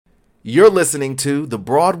You're listening to the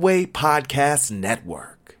Broadway Podcast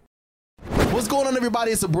Network. What's going on, everybody?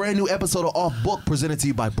 It's a brand new episode of Off Book presented to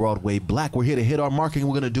you by Broadway Black. We're here to hit our marking.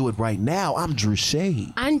 We're going to do it right now. I'm Drew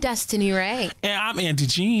Shade. I'm Destiny Ray. And I'm Andy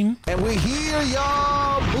Jean. And we're here,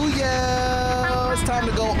 y'all. Booyah. It's time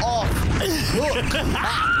to go off book.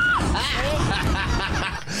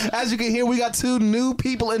 As you can hear, we got two new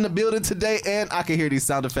people in the building today, and I can hear these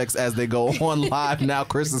sound effects as they go on live now.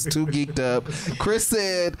 Chris is too geeked up. Chris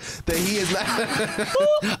said that he is not...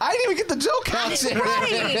 I didn't even get the joke out yet.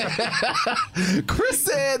 Right. Chris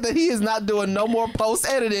said that he is not doing no more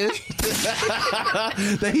post-editing.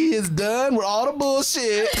 That he is done with all the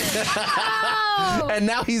bullshit. Oh. And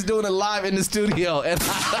now he's doing it live in the studio. And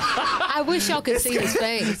I wish y'all could see his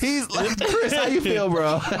face. He's like, Chris, how you feel,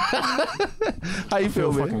 bro? How you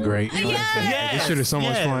feel, man? Fucking great. Yes. This shit is so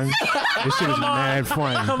much fun. This shit is mad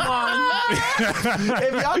fun. Come on.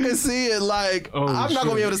 If y'all can see it, like, I'm not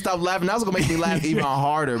going to be able to stop laughing. That's going to make me laugh even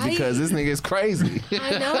harder because this nigga is crazy.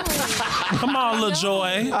 I know. Come on,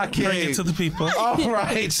 LaJoy. I can't. Bring it to the people. All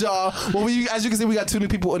right, y'all. Well, as you can see, we got two new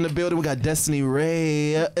people in the building. We got Destiny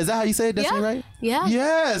Ray. Is that how you say it, Destiny Ray? Yeah.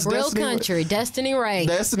 Yes. Real Destiny country. Destiny Ray.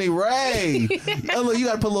 Destiny Ray. Look, you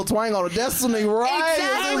got to put a little twang on it. Destiny Ray.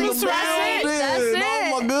 Exactly. Is in the building.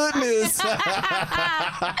 Oh, my goodness.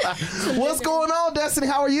 What's going on, Destiny?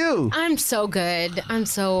 How are you? I'm so good. I'm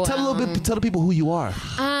so... Tell the people who you are.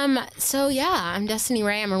 So, yeah, I'm Destiny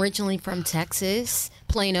Ray. I'm originally from Texas,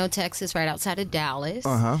 Plano, Texas, right outside of Dallas.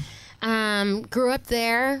 Grew up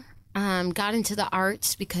there. Got into the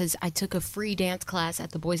arts because I took a free dance class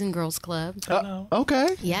at the Boys and Girls Club.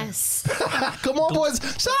 Okay. Yes. Come on, boys.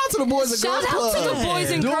 Shout out to the Boys and Girls Club. Shout out to the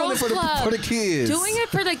Boys and Girls Club. For the kids. Doing it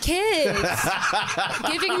for the kids.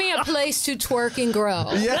 Giving me a place to twerk and grow.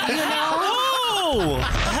 Yeah. You know? Oh!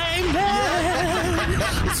 Hey, man.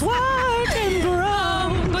 Twerk and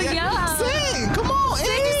grow. But yeah. Sing. Come on,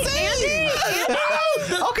 Andy, sing.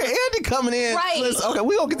 Andy. Okay, Andy coming in. Right. Okay,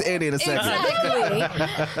 we're going to get to Andy in a second. Exactly.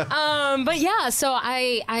 But yeah, so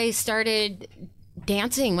I started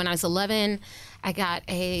dancing when I was 11. I got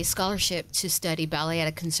a scholarship to study ballet at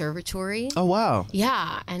a conservatory. Oh, wow.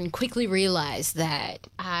 Yeah, and quickly realized that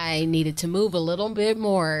I needed to move a little bit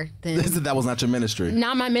more than... That was not your ministry.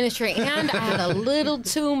 Not my ministry, and I had a little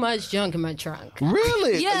too much junk in my trunk.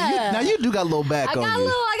 Really? Yeah. Now you do got a little back on you. I got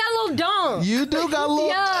a little dunk. You do got a little...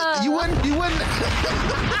 Yeah. You wouldn't...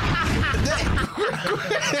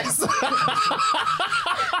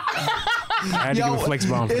 I had to give a flex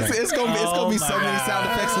bomb for that. It's gonna be so many sound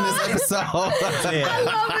effects in this episode.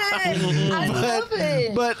 I love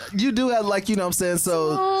it. But you do have, like, you know what I'm saying,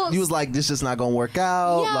 so you was like, this just not gonna work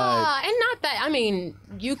out. Yeah, like, and not that, I mean,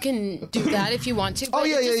 you can do that if you want to, but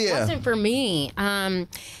yeah, it just yeah. wasn't for me.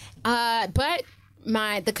 But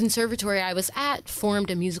the conservatory I was at formed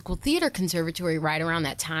a musical theater conservatory right around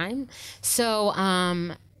that time. So,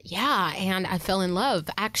 yeah, and I fell in love.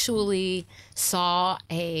 Actually saw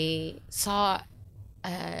a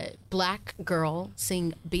black girl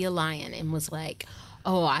sing Be a Lion and was like,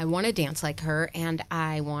 oh, I want to dance like her and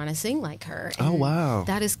I want to sing like her. And oh, wow.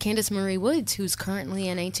 that is Candace Marie Woods, who's currently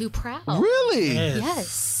in Ain't Too Proud. Really?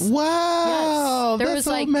 Yes. Wow. Yes. There that's was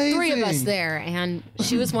like amazing. 3 of us there and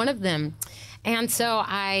she was one of them. And so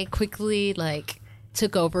I quickly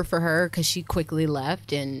took over for her because she quickly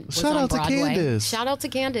left and was Shout on out to Broadway. Candace. Shout out to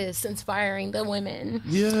Candace, inspiring the women.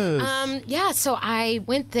 Yes. Yeah, so I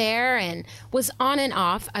went there and was on and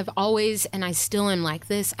off. I've always, and I still am like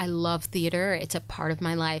this, I love theater. It's a part of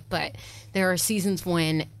my life, but there are seasons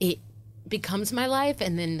when it becomes my life,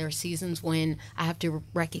 and then there are seasons when I have to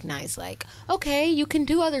recognize, like, okay, you can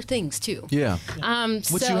do other things too. Yeah.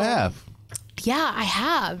 What you have? Yeah, I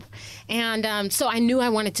have. And so I knew I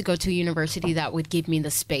wanted to go to a university that would give me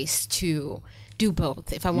the space to do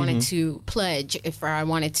both. If I wanted to pledge, if I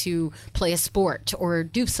wanted to play a sport or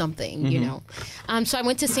do something, you know. So I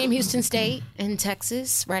went to Sam Houston State in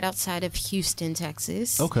Texas, right outside of Houston,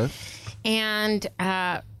 Texas. Okay. And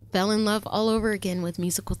fell in love all over again with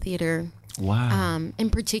musical theater. Wow. In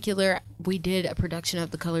particular, we did a production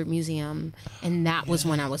of the Colored Museum, and that was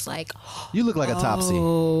when I was like, you look like a Topsy.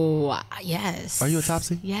 oh, yes. Are you a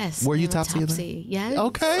Topsy? Yes. Were you I'm a Topsy? Topsy? Yes.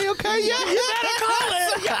 Okay, yeah. Come on.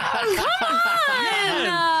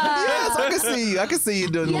 Yes, I can see you. I can see you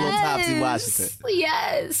doing a little Topsy Washington.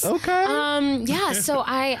 Yes. Okay. Yeah. So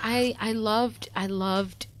I loved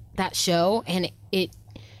that show, and it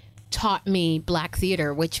taught me Black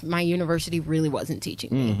theater, which my university really wasn't teaching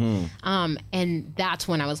me. And that's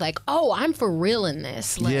when I was like, oh, I'm for real in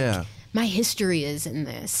this. Like, Yeah. my history is in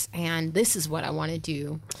this, and this is what I want to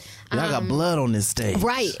do. I got blood on this stage.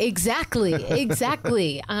 Right, exactly.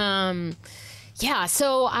 yeah,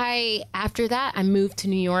 so after that, I moved to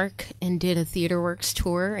New York and did a TheaterWorks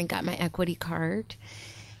tour and got my equity card.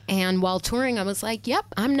 And while touring, I was like, yep,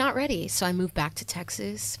 I'm not ready. So I moved back to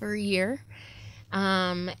Texas for a year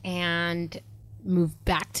and moved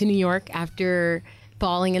back to New York after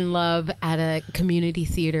falling in love at a community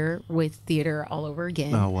theater with theater all over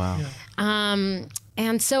again. Oh, wow.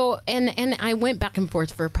 And so, and I went back and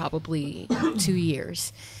forth for probably 2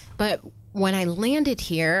 years. But when I landed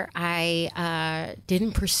here, I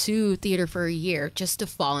didn't pursue theater for a year just to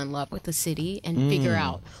fall in love with the city and figure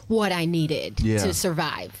out what I needed to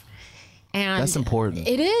survive. And That's important.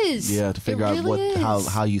 It is. Yeah, to figure It out really is.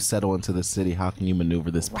 how you settle into the city. How can you maneuver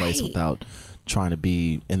this place Right. without trying to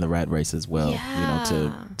be in the rat race as well? Yeah. You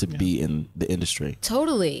know, to be in the industry.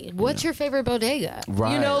 Totally. What's your favorite bodega?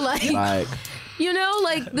 Right. You know,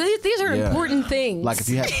 like these are Yeah. important things. Like if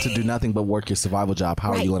you had to do nothing but work your survival job,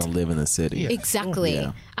 how are you Right. going to live in the city? Exactly.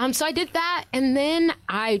 Yeah. So I did that, and then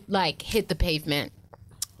I hit the pavement,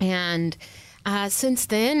 and since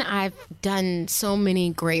then I've done so many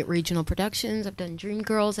great regional productions. I've done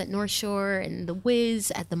Dreamgirls at North Shore, and The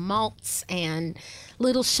Wiz at the Maltz, and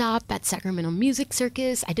Little Shop at Sacramento Music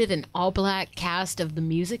Circus. I did an all-black cast of The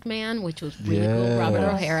Music Man, which was really cool. Robert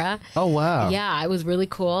O'Hara. Oh, wow. Yeah, it was really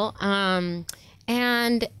cool.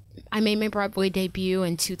 And I made my Broadway debut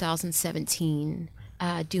in 2017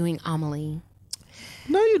 doing Amelie.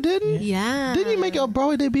 No, you didn't. Yeah. Didn't you make your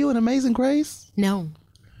Broadway debut in Amazing Grace? No,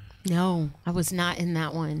 I was not in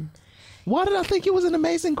that one. Why did I think you was in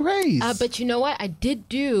Amazing Grace? But you know what? I did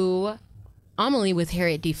do Amelie with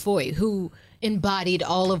Harriet D. Foy, who embodied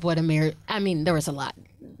all of what I mean, there was a lot.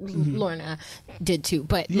 Lorna did too,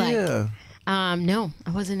 but yeah. no,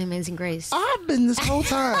 I wasn't in Amazing Grace. I've been this whole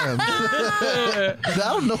time. I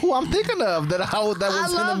don't know who I'm thinking of. That was. I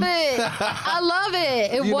love it. I love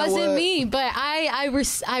it. It You know wasn't what? me, but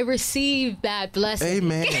I received that blessing.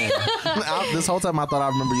 Amen. This whole time I thought I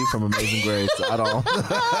remember you from Amazing Grace. I don't.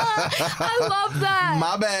 I love that.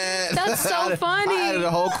 My bad. That's so funny. I added a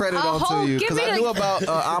whole credit A onto whole- you give because me I the- knew about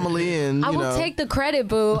Amelie and I you will know. take the credit,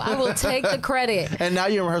 boo. I will take the credit. And now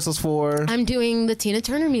you're in rehearsals for. I'm doing the Tina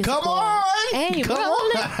Turner musical. Come on! Hey, Come roll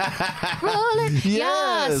it, roll it.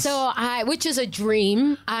 Yeah, Yes. so which is a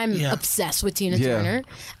dream. I'm Yeah. obsessed with Tina Yeah.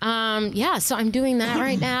 Turner. Yeah, so I'm doing that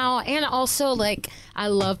right now, and also I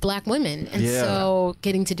love Black women, and Yeah. so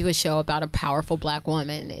getting to do a show about a powerful Black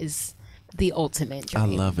woman is the ultimate dream. I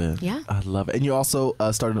love it. Yeah. I love it. And you also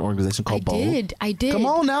started an organization called Bold. I did. Come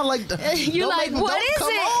on now, like You're don't like, make- what don't- is come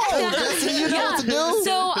it? on, Jesse, you know what to do.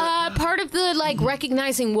 So part of the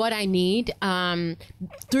recognizing what I need,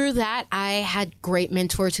 through that I had great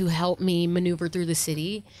mentors who helped me maneuver through the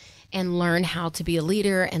city and learn how to be a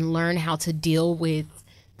leader and learn how to deal with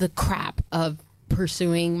the crap of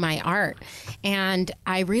pursuing my art. And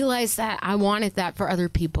I realized that I wanted that for other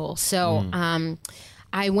people. So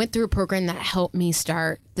I went through a program that helped me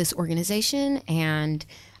start this organization and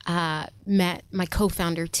met my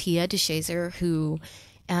co-founder, Tia DeShazer, who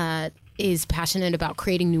is passionate about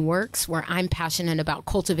creating new works, where I'm passionate about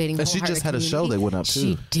cultivating. And she just had a show community. they went up to.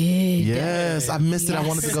 She did. Yes, I missed it. I Yes.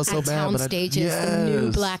 wanted to go so At bad, Town but Stages, the new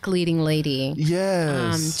yes. Black leading lady.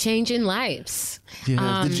 Yes. Changing lives.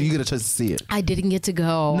 Yes. Did you get a chance to see it? I didn't get to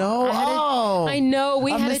go. No? I know.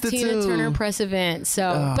 We I had a missed it Tina too. Turner press event.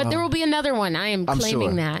 So, but there will be another one. I am I'm claiming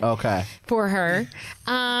sure. that Okay. for her.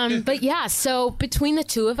 But yeah, so between the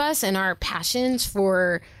two of us and our passions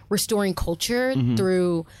for restoring culture Mm-hmm.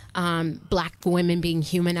 through Black women being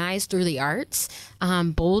humanized through the arts,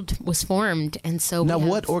 Bold was formed. And so Now, we have-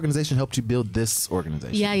 what organization helped you build this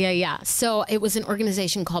organization? Yeah. So it was an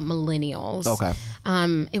organization called Millennials. Okay.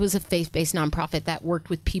 It was a faith-based nonprofit that worked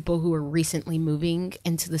with people who were recently moving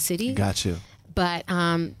into the city. Got you. But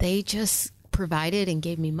they just provided and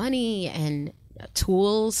gave me money and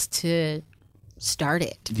tools to start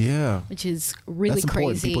it, Yeah. which is really That's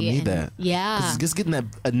important. crazy. People need and- that. Yeah. 'Cause just getting that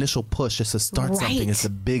initial push just to start something Right. is the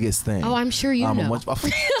biggest thing. Oh, I'm sure you know. Child,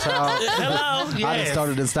 Hello. I Yes. done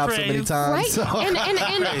started and stopped so many Praise. times. Right. so-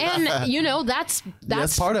 And you know, that's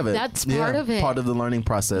part of it. That's Yeah, part of it. Part of the learning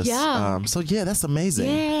process. Yeah. So yeah, that's amazing.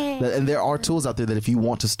 Yeah. And there are tools out there that if you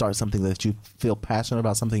want to start something that you feel passionate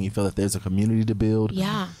about, something you feel that there's a community to build.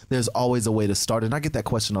 Yeah. There's always a way to start. And I get that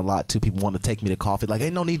question a lot too. People want to take me to coffee. Like,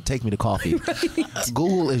 ain't no need to take me to coffee.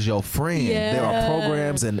 Google is your friend. There are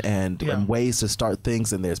programs and ways to start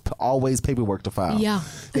things, and there's always paperwork to file. Yeah.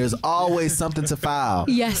 There's always something to file.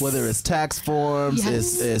 Yes. Whether it's tax forms,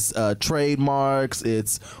 Yes. it's trademarks,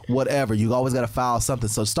 it's whatever. You always got to file something.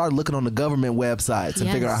 So start looking on the government websites and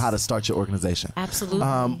figure out Yes. how to start your organization. Absolutely.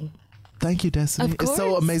 Thank you, Destiny. Of It's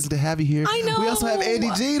so course. amazing to have you here. I know. We also have Andy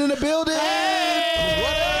Jean in the building.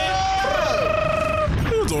 What up?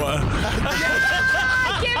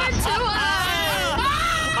 Give it to us.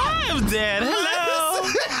 I am dead. Hello.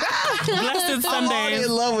 Blessed I'm already Sundays.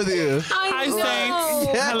 in love with you. Hi,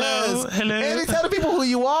 Saints. Yes. Hello. Andy, tell the people who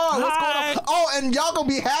you are. What's Hi. going on? Oh, and y'all gonna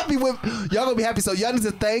be happy. So y'all need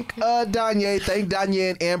to thank Danye. Thank Danye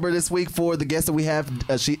and Amber this week for the guests that we have.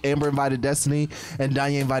 Amber invited Destiny and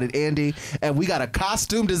Danye invited Andy, and we got a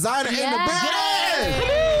costume designer in the building.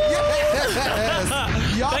 Yes.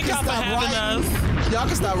 Y'all Thank can y'all for stop having writing. us. Y'all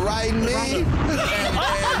can stop writing me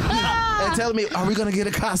and telling me, are we gonna get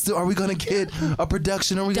a costume? Are we gonna get a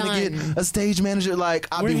production? Are we gonna Done. get a stage manager? Like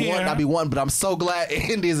I'll We're be here. one, but I'm so glad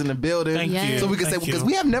Andy is in the building. Thank Yes. you. So we can say Thank because you.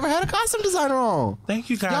 we have never had a costume designer on.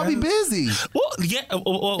 Thank you, guys. Y'all be busy. Well, yeah.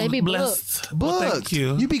 Well, They be blessed. Booked. Well, thank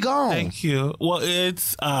you. You be gone. Thank you. Well,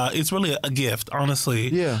 it's really a gift, honestly.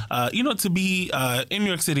 Yeah. To be in New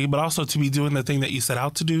York City, but also to be doing the thing that you set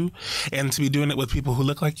out to do, and to be doing it with people who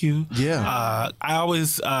look like you. Yeah.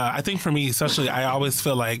 I think for me, especially, I always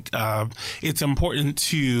feel like it's important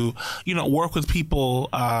to work with people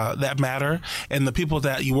that matter, and the people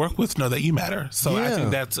that you work with know that you matter. So I Yeah.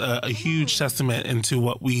 think that's a huge testament into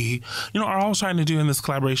what we are always trying to do in this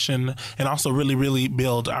collaboration, and also really, really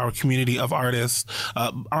build our community of artists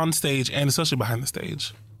on stage and especially behind the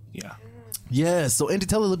stage. Yeah. Yes. So Andy,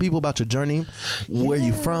 tell the people about your journey, where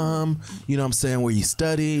you from, you know what I'm saying, where you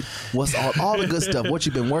studied, what's all the good stuff, what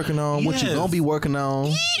you've been working on, what you Yes. gonna be working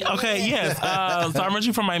on. Okay, yes. So I'm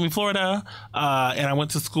originally from Miami, Florida, and I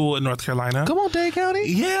went to school in North Carolina. Come on, Dade County.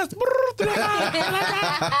 Yes.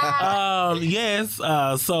 Yes.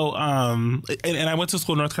 And I went to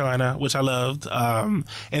school in North Carolina, which I loved. And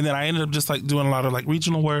then I ended up just like doing a lot of like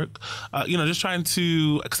regional work, just trying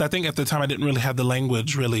to, because I think at the time I didn't really have the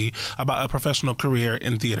language really about a professional career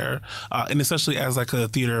in theater, and especially as like a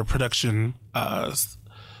theater production, as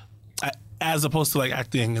opposed to like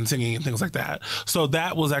acting and singing and things like that. So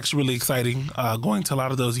that was actually really exciting, going to a lot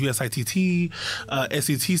of those USITT,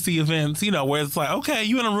 SETC events, where it's like, okay,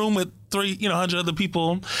 you in a room with 100 other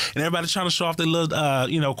people, and everybody's trying to show off their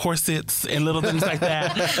little, corsets and little things like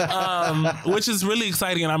that, which is really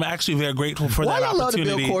exciting, and I'm actually very grateful for Why that y'all love to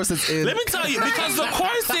opportunity. build corsets in? Let me tell you, because the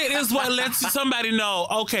corset is what lets somebody know,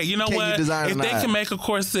 okay, you know Can you what, design or if they not? can make a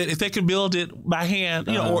corset, if they can build it by hand,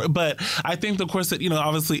 but I think the corset,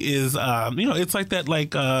 obviously is, it's like that,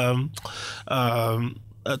 like, a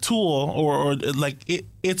tool or like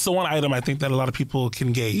it's the one item I think that a lot of people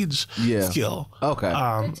can gauge skill. Okay.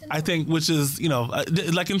 I think, which is,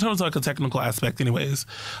 like in terms of like a technical aspect anyways.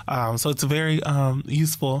 So it's very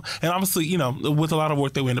useful. And obviously, with a lot of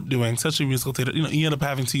work that we end up doing, especially musical theater, you end up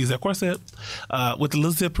having to use that corset with the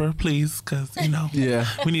little zipper, please, because, Yeah.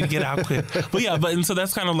 we need to get out quick. But yeah, and so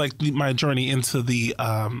that's kind of like my journey into the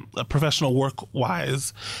professional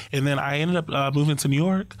work-wise. And then I ended up moving to New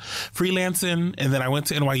York, freelancing, and then I went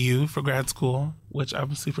to NYU for grad school, which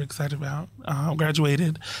I'm super excited about.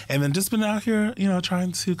 Graduated, and then just been out here,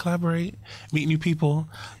 trying to collaborate, meet new people.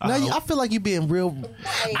 Now I feel like you're being real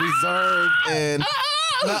reserved and.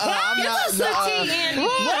 I'm not.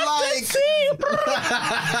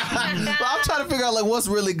 I'm trying to figure out like what's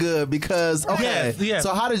really good because Yes.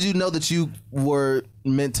 So how did you know that you were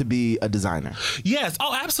meant to be a designer? Yes.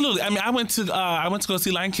 Oh, absolutely. I mean, I went to go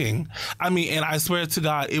see Lion King. I mean, and I swear to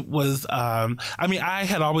God, it was. I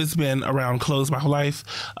had always been around clothes my whole life.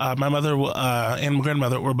 My mother and my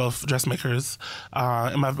grandmother were both dressmakers,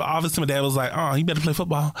 and obviously my dad was like, "Oh, you better play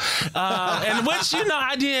football," and which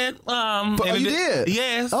I did. Oh, you did?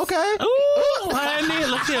 Yes. Okay. Ooh, I did.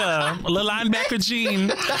 Look here, a little linebacker gene.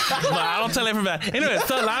 But I don't tell everybody. Anyway,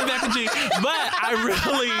 so linebacker gene. But I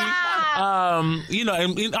really,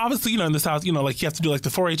 and obviously, in the South, like you have to do like the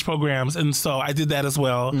 4-H programs, and so I did that as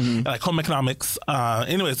well, like home economics.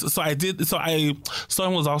 Anyways, so I did. So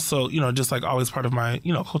sewing was also, just like always part of my,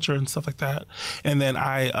 culture and stuff like that. And then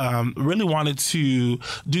I really wanted to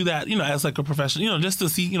do that, as like a profession, just to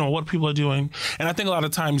see, what people are doing. And I think a lot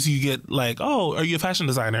of times you get like, oh, are you a fashion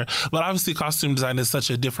designer? But obviously, costume design is such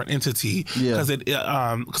a different entity because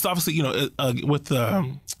because obviously, with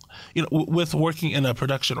the with working in a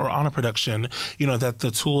production or on a production, that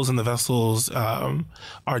the tools and the vessels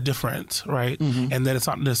are different, right? And that it's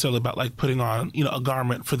not necessarily about like putting on, a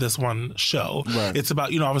garment for this one show. Right. It's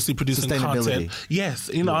about, obviously producing content. Yes.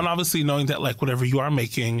 And obviously knowing that like whatever you are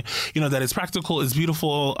making, that it's practical, it's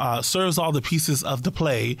beautiful, serves all the pieces of the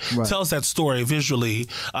play, tells that story visually,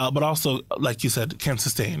 but also, like you said, can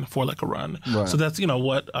sustain for like a run. Right. So that's,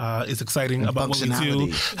 what is exciting about what we do.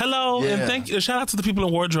 Functionality. Hello. And shout out to the people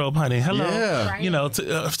in wardrobe. wardrobe, honey. Hello. Yeah. Right. You know,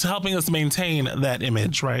 to helping us maintain that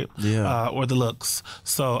image, right? Yeah. Or the looks.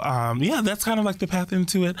 So, yeah, that's kind of like the path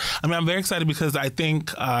into it. I mean, I'm very excited because I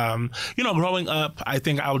think, you know, growing up, I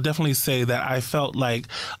think I would definitely say that I felt like,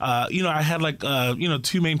 you know, I had like, you know,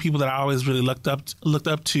 two main people that I always really looked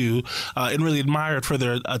up to and really admired for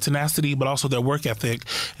their tenacity, but also their work ethic.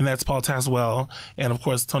 And that's Paul Tazewell and, of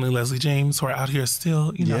course, Tony Leslie James, who are out here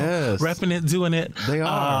still, you know, repping it, doing it. They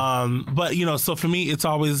are. But, you know, so for me, it's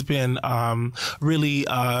always been really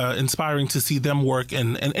inspiring to see them work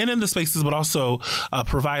and in the spaces, but also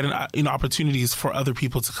providing, you know, opportunities for other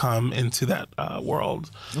people to come into that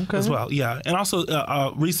world as well. Yeah. And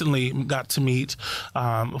also recently got to meet,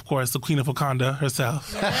 of course, the Queen of Wakanda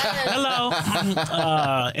herself. Hello.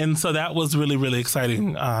 And so that was really, really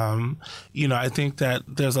exciting. You know, I think that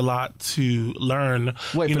there's a lot to learn.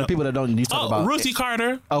 Wait, you for know, the people that don't, you talk about Ruth E.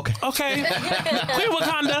 Carter. Okay. Queen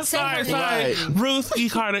Wakanda. Sorry. Right. Ruth E.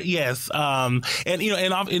 Carter. Yes. And you know,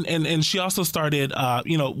 and she also started,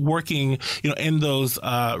 you know, working, you know, in those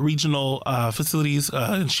regional facilities.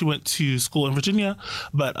 And she went to school in Virginia,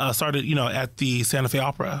 but started, you know, at the Santa Fe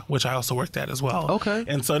Opera, which I also worked at as well. Okay.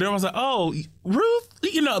 And so everyone's like, oh, Ruth,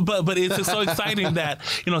 you know, but it's just so exciting that,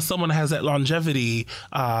 you know, someone has that longevity.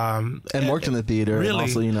 And worked in the theater and really,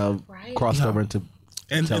 also, you know, crossed over into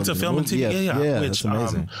into film and TV, yeah, which that's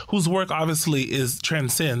amazing. Whose work obviously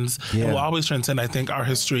transcends and will always transcend, I think, our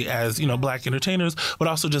history as, you know, Black entertainers, but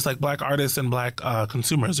also just like Black artists and Black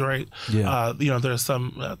consumers, right? Yeah. You know, there's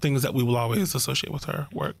some things that we will always associate with her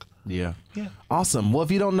work. Yeah. Yeah. Awesome. Well,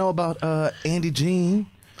 if you don't know about Andy Jean,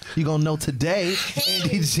 you're going to know today.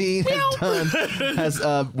 Andy Jean has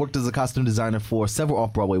worked as a costume designer for several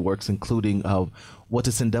off-Broadway works, including What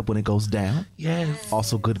to Send Up When It Goes Down. Yes.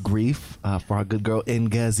 Also Good Grief for our good girl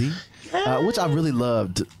Ngozi, which I really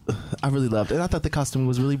loved. And I thought the costume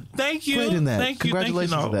was really great in that. Thank you.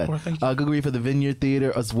 Congratulations Thank you. for that. Thank you. Good Grief for the Vineyard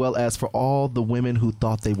Theater, as well as for all the women who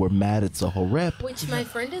thought they were mad at Soho Rep. Which my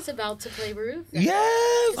friend is about to play Ruth.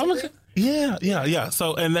 Yes. Yeah.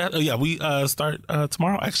 So, and that, we start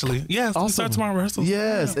tomorrow, actually. Yes, awesome. We start tomorrow rehearsals.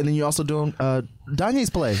 Yes, and then you're also doing Danye's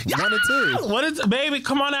play, 1 and 2. What is, baby,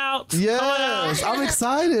 come on out. Yes, come on out. I'm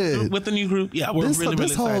excited. With the new group. Yeah, we're really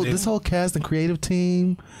excited. This whole cast and creative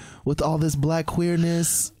team with all this Black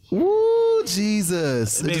queerness. Woo,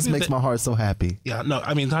 Jesus. It just makes my heart so happy. Yeah, no,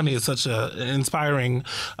 I mean, Tanya is such an inspiring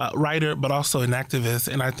writer, but also an activist.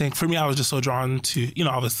 And I think for me, I was just so drawn to, you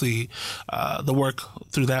know, obviously the work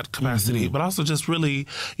through that capacity, but also just really,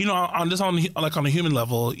 you know, on a human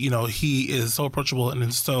level, you know, he is so approachable and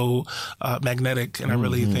is so magnetic. And I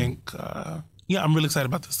really think, I'm really excited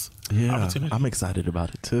about this. Opportunity. I'm excited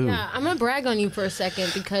about it too. Yeah, I'm going to brag on you for a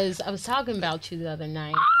second because I was talking about you the other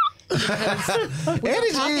night.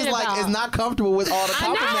 Andy Jean is not comfortable with all the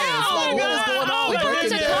compliments. Like, what is going on? Break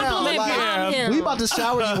it down. Like, we about to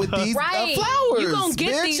shower you with these flowers. You gonna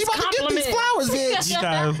get bitch. these You about compliments. to get these flowers, bitch. You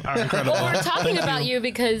guys are incredible. Well, we're talking about you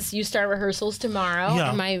because you start rehearsals tomorrow,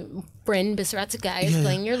 and my friend Bisrat Sagai is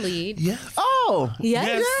playing your lead. Yes. Oh,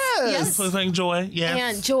 Yes. Playing Joy. Yes.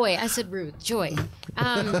 And Joy. I said Ruth. Joy.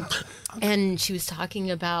 And she was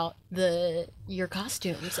talking about your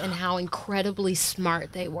costumes and how incredibly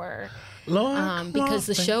smart they were. Lord, because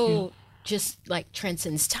the show just like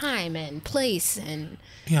transcends time and place and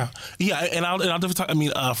and I'll definitely talk. I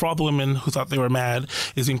mean, For All the Women Who Thought They Were Mad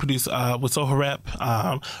is being produced with Soho Rep,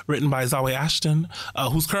 written by Zawe Ashton,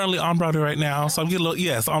 who's currently on Broadway right now. So I'm getting a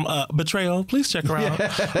little Betrayal. Please check her out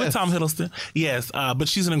with Tom Hiddleston. Yes, but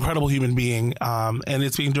she's an incredible human being, and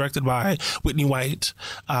it's being directed by Whitney White.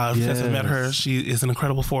 If you guys have met her, she is an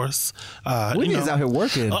incredible force. Whitney's out here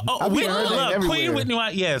working. Queen Whitney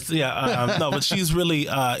White. Yes, no, but she's really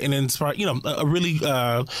an inspired, a really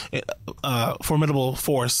formidable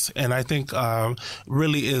force, and I think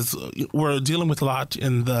really we're dealing with a lot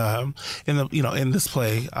in this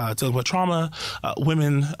play, dealing with trauma,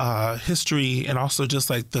 women, history, and also just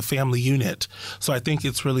like the family unit. So I think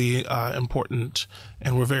it's really important,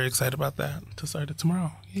 and we're very excited about that to start it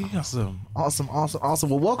tomorrow. Yeah. Awesome.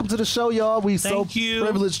 Well, welcome to the show, y'all. We're so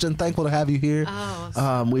privileged and thankful to have you here.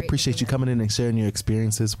 We appreciate you coming in and sharing your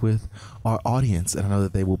experiences with our audience, and I know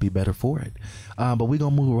that they will be better for it. But we're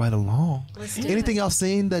going to move right along. Anything else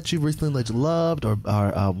seen that you've recently loved or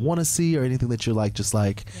want to see, or anything that you're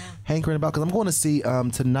hankering about? Because I'm going to see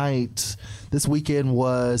tonight. This weekend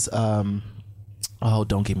was...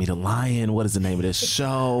 Don't Get Me the Lion. What is the name of this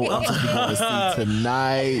show? I'm just going to see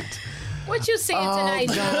tonight. What you seeing tonight,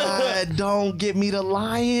 Joe? God, Don't Get Me the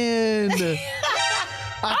Lion.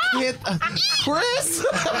 I can't... Chris?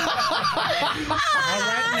 All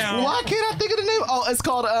right now. Why can't I think of the name? Oh, it's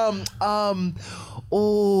called...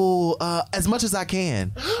 As Much as I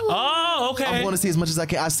Can. Oh, okay. I want to see As Much as I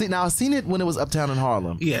Can. I've seen it when it was uptown in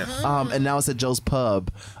Harlem. Yes. And now it's at Joe's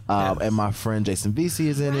Pub. And my friend Jason Vesey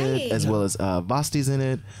is in it, as well as Vosti's in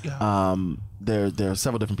it. Yeah. There are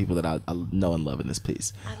several different people that I know and love in this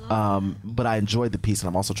piece. But I enjoyed the piece, and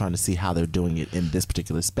I'm also trying to see how they're doing it in this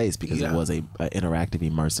particular space because it was a interactive,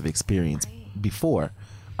 immersive experience before.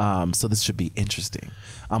 So this should be interesting.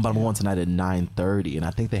 But I'm going tonight at 9:30, and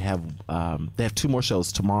I think they have 2 more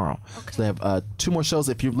shows tomorrow. Okay. So they have 2 more shows.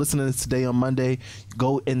 If you're listening to this today on Monday,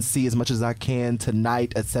 go and see As Much as I Can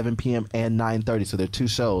tonight at 7 p.m. and 9:30. So there are 2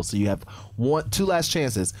 shows. So you have 2 last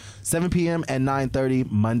chances: 7 p.m. and 9:30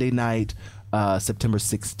 Monday night, September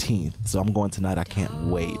 16th. So I'm going tonight. I can't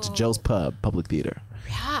wait. Joe's Pub, Public Theater.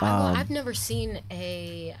 Yeah, I've never seen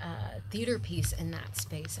a theater piece in that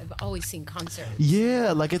space. I've always seen concerts.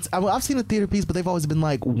 Yeah, like I've seen a theater piece, but they've always been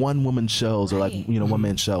like one-woman shows or like one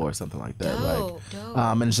man show or something like that. Dope.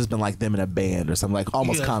 And it's just been like them in a band or something, like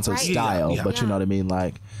almost concert style. Yeah. But you know what I mean,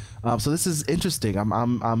 like. So this is interesting.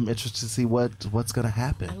 I'm interested to see what's gonna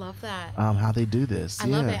happen. I love that. How they do this. I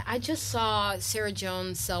love it. I just saw Sarah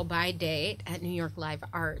Jones' Sell By Date at New York Live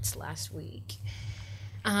Arts last week.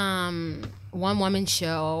 One woman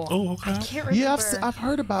show. Oh, okay. I can't remember. Yeah, I've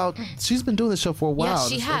heard about. She's been doing this show for a while.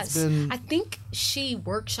 Yeah, she has. Been, I think she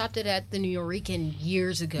workshopped it at the New Yorican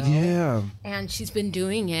years ago. Yeah. And she's been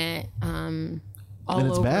doing it all and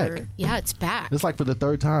it's over. back. Yeah, it's back. It's like for the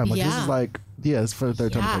 3rd time. Like this is like it's for the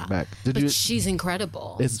 3rd time to take back. But she's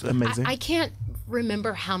incredible. It's amazing. I can't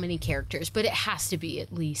remember how many characters, but it has to be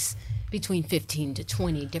at least between 15 to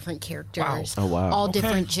 20 different characters. Wow. Oh, wow. All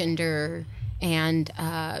different gender and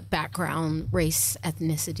background, race,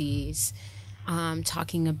 ethnicities,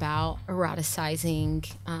 talking about eroticizing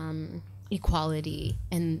equality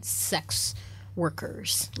and sex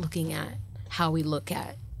workers, looking at how we look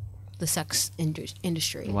at the sex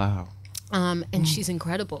industry. Wow. And she's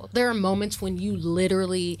incredible. There are moments when you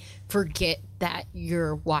literally forget that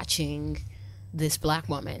you're watching this black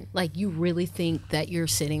woman. Like, you really think that you're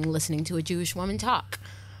sitting listening to a Jewish woman talk.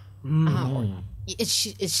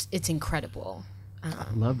 It's incredible. I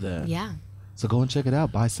love that. Yeah. So go and check it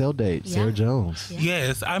out. Buy Sell Date. Yeah. Sarah Jones. Yeah.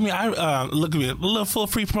 Yes, I mean, I look at me, a little full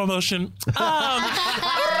free promotion.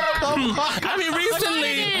 I mean,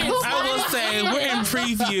 recently, I will say we're in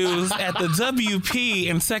previews at the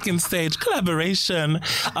WP and Second Stage collaboration,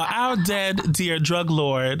 Our Dead Dear Drug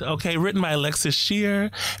Lord, okay, written by Alexis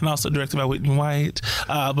Shear and also directed by Whitney White.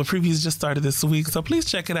 But previews just started this week, so please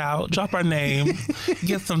check it out. Drop our name,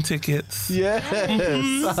 get some tickets. Yes,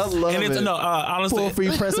 I love and it's, it. No, honestly, Full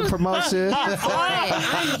free press and promotion. I'm here for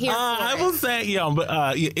I it. will say,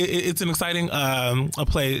 it's an exciting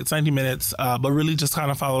play. It's 90 minutes, but really just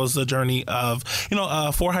kind of follows the journey of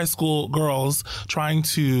 4 high school girls trying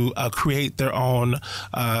to create their own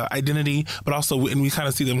identity, but also, and we kind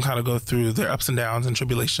of see them kind of go through their ups and downs and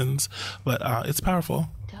tribulations. But it's powerful.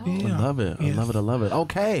 I love it. I love it. I love it.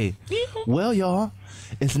 Okay. Well, y'all,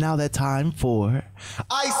 it's now that time for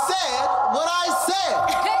I Said What I Said.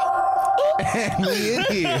 And we in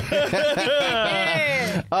here.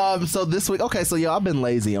 So this week, I've been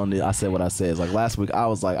lazy on the I Said What I Said. Like last week, I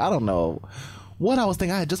was like, I don't know what I was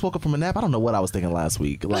thinking. I had just woke up from a nap. I don't know what I was thinking last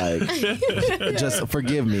week. Like, just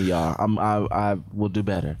forgive me, y'all. I will do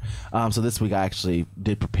better. So this week I actually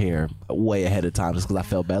did prepare way ahead of time just because I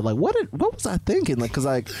felt bad. Like, what was I thinking? Like, because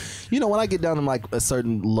when I get down in like a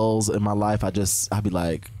certain lulls in my life, I'd be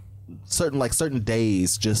like, certain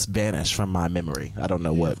days just vanish from my memory. I don't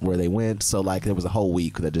know where they went. So like there was a whole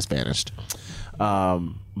week that just vanished.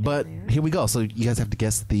 But here we go. So you guys have to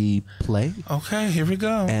guess the play. Okay, here we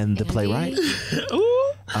go. And the playwright.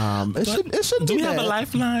 Ooh. It shouldn't Do be we have bad. a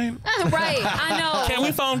lifeline? Right, I know. Can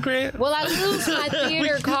we phone Craig? Will I lose my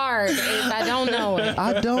theater card if I don't know it?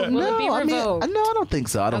 I don't Will know. it be I revoked? I don't think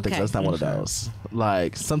so. I don't think so. Okay. It's not one of those.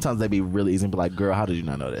 Like sometimes they be really easy and be like, girl, how did you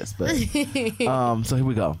not know this? But so here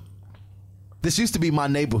we go. This used to be my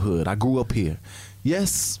neighborhood. I grew up here.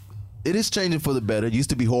 Yes, it is changing for the better. It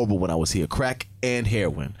used to be horrible when I was here. Crack and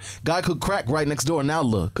heroin. Guy could crack right next door. Now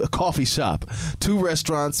look, a coffee shop, 2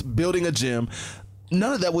 restaurants, building a gym.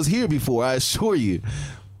 None of that was here before, I assure you.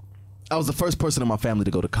 I was the first person in my family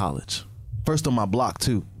to go to college. First on my block,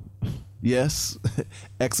 too. Yes,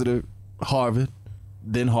 Exeter, Harvard,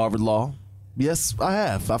 then Harvard Law. Yes, I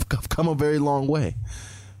have. I've come a very long way.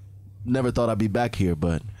 Never thought I'd be back here,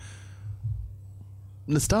 but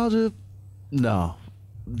nostalgia? No,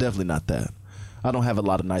 definitely not that. I don't have a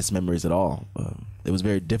lot of nice memories at all. It was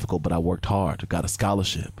very difficult, but I worked hard, got a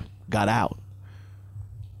scholarship, got out.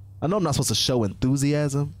 I know I'm not supposed to show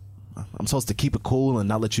enthusiasm. I'm supposed to keep it cool and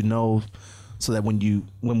not let you know so that when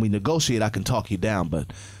we negotiate, I can talk you down.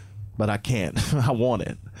 But I can't. I want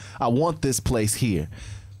it. I want this place here.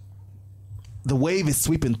 The wave is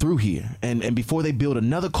sweeping through here, and before they build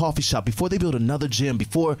another coffee shop, before they build another gym,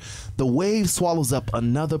 before the wave swallows up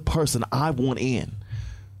another person, I want in.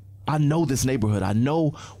 I know this neighborhood. I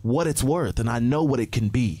know what it's worth, and I know what it can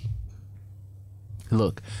be.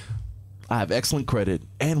 Look, I have excellent credit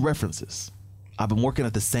and references. I've been working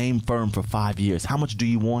at the same firm for 5 years. How much do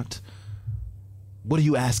you want? What are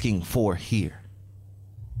you asking for here?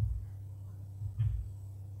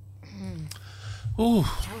 Ooh,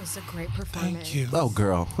 That was a great performance. thank you. Oh,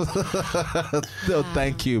 girl. No,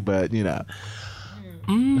 thank you, but you know.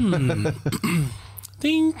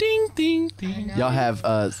 Ding, ding, ding, ding. Y'all have,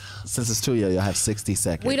 since it's 2 y'all have 60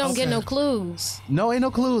 seconds. We don't get no clues. No, ain't no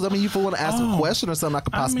clues. I mean, if you want to ask a question or something, I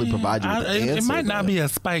could possibly provide you with the answer. It might not be a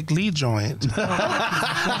Spike Lee joint. It's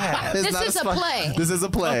This not is a spy- play. This is a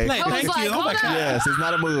play. I was Thank like, you. Oh my hold God. up. Yes, it's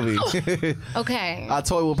not a movie. Okay. I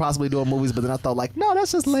told you we'll possibly do movies, but then I thought, like, no,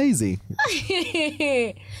 that's just lazy.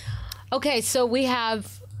 Okay, so we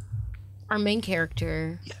have our main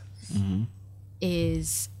character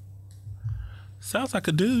is Sounds like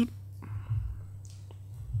a dude.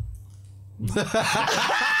 Look, I'm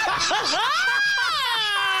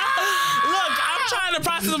trying to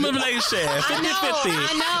process elimination. 50-50.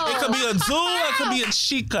 I know. It could be a Zool, it could be a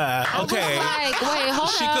Chica. Okay. like, wait, hold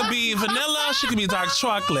She up. could be vanilla, she could be dark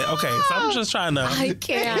chocolate. Okay, so I'm just trying to. I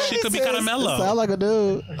can't. She could be kind of mellow. Sound like a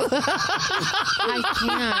dude. I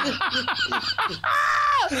can't.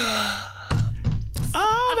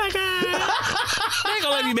 Oh my God. They ain't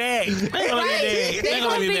gonna let me back. They ain't gonna let me back. They ain't They're gonna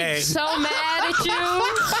let gonna me be back. so mad at you.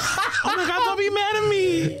 Oh my God, don't be mad at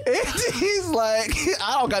me. He's like,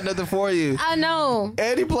 I don't got nothing for you. I know.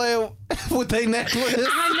 Andy playing with their necklace.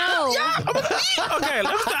 I know. Okay,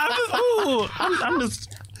 I'm just,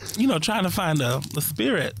 trying to find the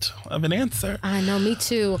spirit of an answer. I know, me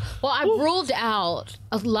too. Well, I ruled out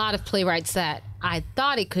a lot of playwrights that I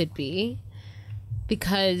thought it could be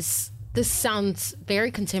because this sounds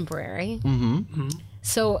very contemporary. Mm-hmm.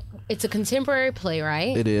 So it's a contemporary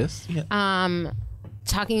playwright. It is.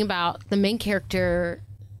 Talking about the main character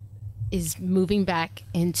is moving back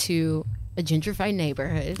into a gentrified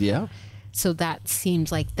neighborhood. Yeah. So that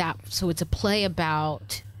seems like that. So it's a play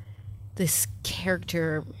about this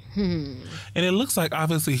character. And it looks like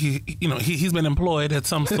obviously he's been employed at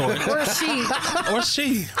some sort. Or she. Or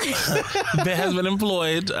she that has been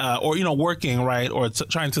employed or working, right, or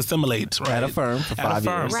trying to assimilate, right, At a firm for 5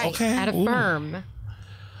 years. Right. Okay. At a Ooh. firm.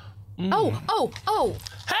 Oh.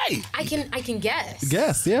 Hey, I can guess.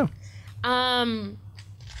 Guess, yeah.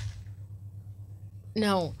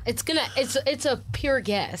 No, it's a pure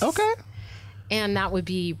guess. Okay. And that would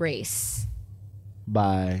be Race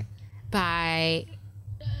By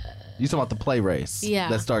you talking about the play Race? Yeah.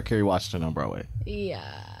 That starred Kerry Washington on Broadway. yeah.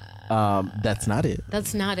 That's not it.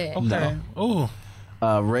 That's not it. okay. Oh,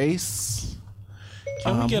 Race.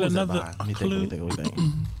 can we get who was that another by? Let me clue? think. Who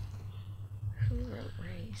wrote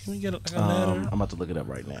Race? Can we get a letter? I'm about to look it up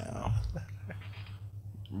right now.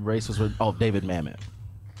 Race was with David Mamet.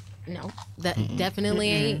 No, that definitely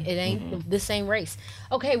ain't. It ain't the same Race.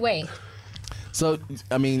 Okay, wait. So,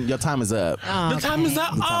 I mean, your time is up. The time is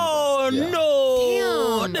up. Oh Yeah.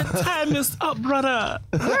 no! Damn. The time is up, brother.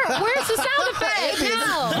 Where's the sound effect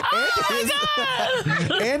now?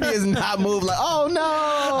 Andy is not moved like, oh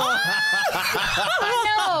no.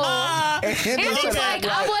 No. Andy's like,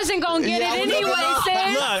 I wasn't gonna get Yeah, it I was anyway, gonna-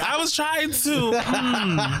 sis. Look, I was trying to.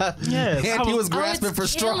 Yes. Andy was Oh, grasping it's for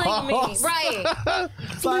killing straws. me. Right.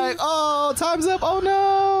 It's like, oh, time's up. Oh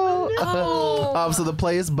no. No. So the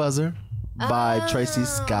play is Buzzer by Tracy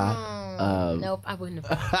Scott. Nope, I wouldn't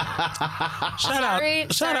have. Shout Sorry,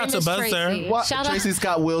 out to Miss Buzzer. Tracy. What? Shout out. Tracy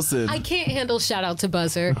Scott Wilson. I can't handle shout out to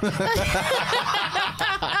Buzzer.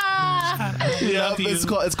 Yeah,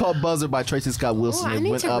 It's called Buzzer by Tracy Scott Wilson. Ooh, I It need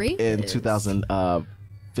went to up read in this.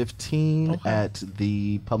 2015 at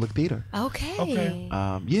the Public Theater. Okay.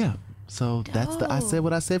 Yeah. So that's I said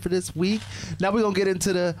what I said for this week. Now we're gonna get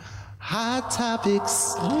into the hot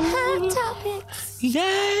topics. Hot topics.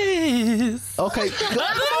 Yes. Okay. Come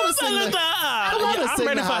on and sing the, I'm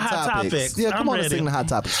ready for hot topics. Yeah, come I'm on and ready. sing the hot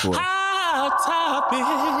topics for us. Hot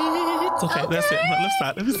topics. Okay, that's it. Let me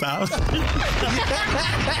stop. Let me stop.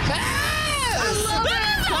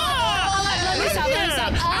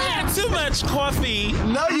 I had too much coffee.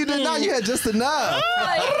 No, you did not. You had just enough.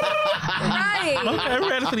 Right. Okay, I'm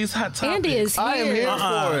ready for these hot topics. Andy is here. I am here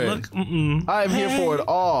for it. Look, I am here for it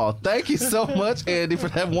all. Thank you so much, Andy, for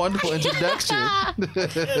that wonderful introduction.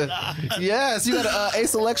 Yes, you got a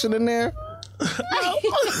selection in there.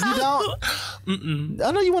 You don't?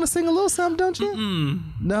 I know you want to sing a little something, don't you?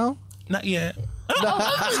 No? Not yet.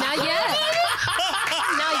 Not yet.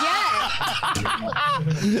 Not yet.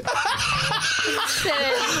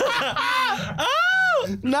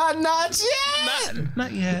 Not yet.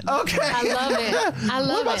 Not yet. Okay. I love it. I love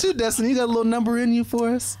What about it. you, Destiny? You got a little number in you for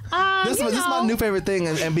us? This is my new favorite thing,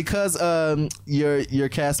 and because your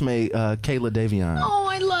castmate Kayla Davion Oh,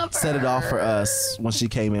 I love her. set it off for us when she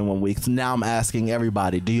came in one week. So now I'm asking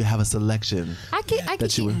everybody, do you have a selection? I could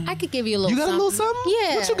give you a little. You got a little something?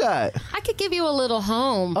 Yeah. What you got? I could give you a little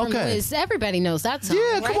home. From Okay. Liz. Everybody knows that song.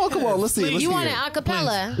 Yeah, right? come on. Let's see. Let's You hear want it. it a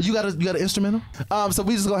cappella? You got an instrumental? So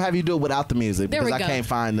we just gonna have you do it without the music There because we I go. can't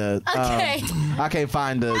find the Okay. I can't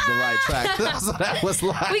find the right track. So that was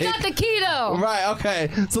like We got the keto. right. Okay,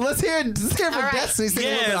 so let's hear it for All right. Destiny sing a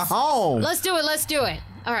little bit of Yes. home. Let's do it.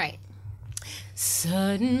 All right.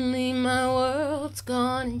 Suddenly my world's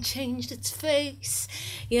gone and changed its face,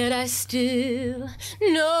 yet I still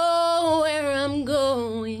know where I'm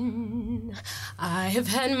going. I have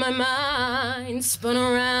had my mind spun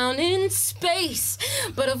around in space,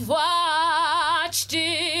 but I've watched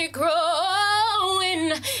it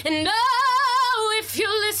growing. And oh, if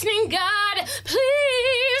you're listening, God,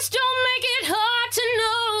 please don't make it hard to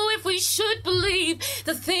know if we should believe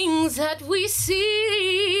the things that we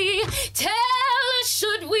see. Tell us,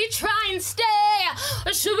 should we try and stay,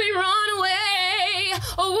 or should we run away?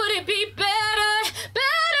 Or would it be better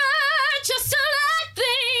just to let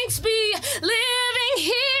things be? Living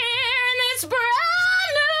here in this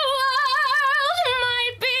brand new world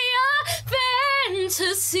might be a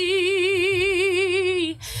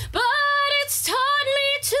fantasy, but it's taught me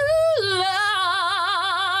to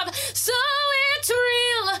love, so it's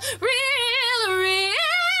real to me.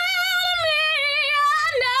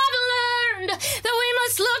 And I've learned that we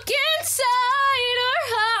must look inside our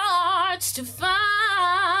hearts to find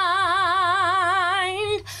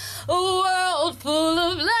a world full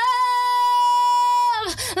of love,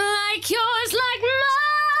 like yours, like mine,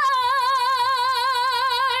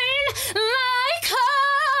 like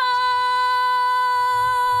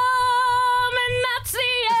home, and that's the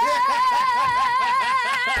end.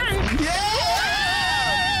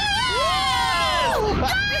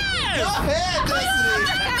 Go ahead, Destiny.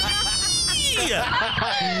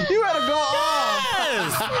 You better go off.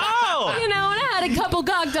 Yes. Oh. You know, and I had a couple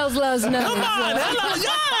cocktails last night. Come on.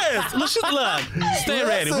 Yes. Look. Stay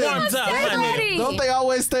ready. Listen. Warmed up, Stay honey. ready. Don't they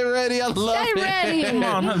always stay ready? I love Stay it. ready. Come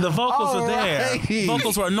on, honey. The vocals All are there. right.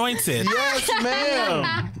 Vocals were anointed. Yes,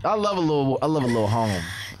 ma'am. I love a little home.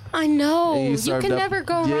 I know. And You served can up- never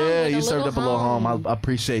go wrong Yeah, with you a served up a little home. I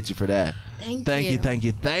appreciate you for that. Thank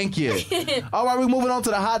you. Thank you. All right, we're moving on to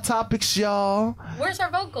the hot topics, y'all. Where's our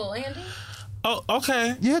vocal, Andy? Oh,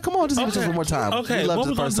 okay. Yeah, come on, just give it just one more time. Okay, we loved what it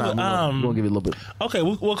the we gonna first do? time. We're gonna give you a little bit. Okay,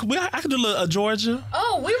 well, I can do a Georgia.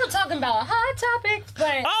 Oh, we were talking about hot topics,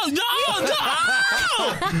 but Oh, no.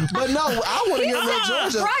 But no, I want to hear more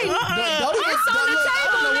Georgia. right. Don't even. It's on the look,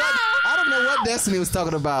 table now. I don't know what Destiny was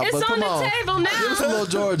talking about. It's but on come the on, table now. Give us a little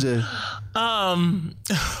Georgia. Oh my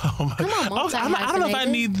Come on, Okay, I don't know if I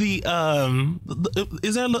multi-hyphenated. need the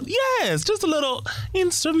is there a little, yes, just a little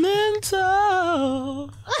instrumental.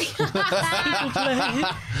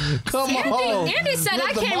 Come on. Andy said Look,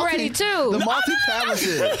 I the came ready too. The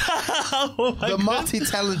multi-talented. Oh my The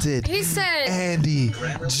multi-talented. He said, Andy,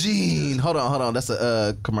 Gene. Hold on. That's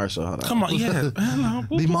a commercial. Hold on. Come on, yeah. Hello.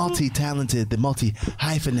 The multi-talented, the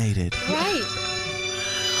multi-hyphenated. right.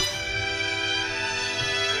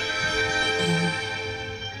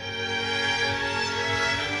 I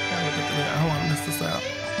don't want to miss this out.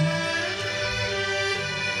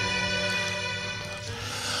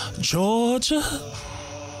 Georgia,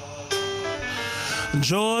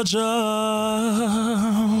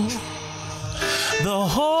 the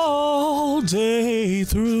whole day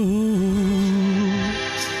through.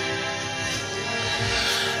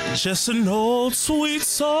 Just an old sweet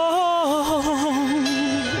song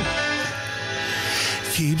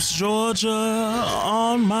keeps Georgia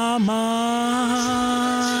on my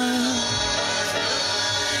mind.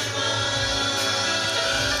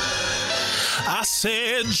 I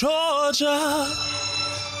said, Georgia,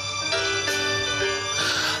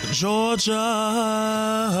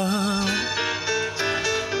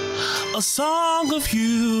 a song of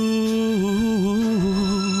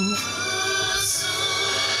you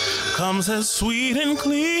comes as sweet and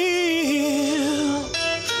clear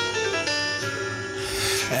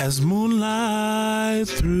as moonlight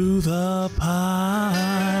through the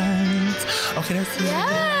pines. Okay, that's it.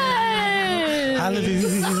 Yes.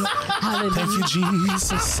 Hallelujah. Thank you,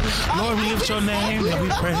 Jesus. Lord, we lift your name and we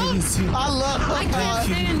praise you. I love I can't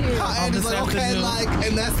stand you. how Andy's like, okay, afternoon. like,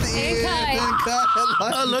 and that's the end. cut. And cut.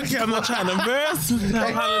 Like, Oh, look here, I'm not trying to embarrass you.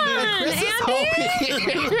 Hallelujah.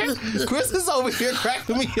 Chris is over here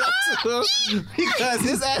cracking me up too, because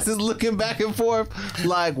his ass is looking back and forth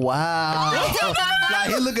like, wow. Like,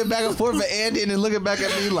 he looking back and forth at Andy and then looking back at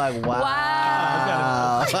me like,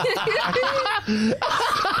 wow.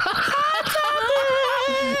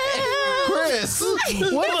 Chris,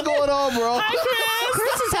 what is going on, bro?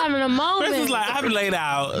 Chris is having a moment. Chris is like, I've laid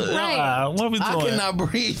out. Right. What are we doing? I cannot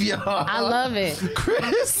breathe, y'all. I love it.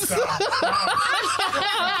 Chris.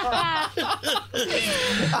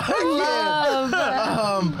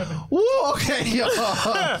 Love. Woo, okay,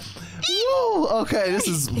 y'all. Woo, okay, this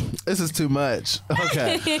is too much.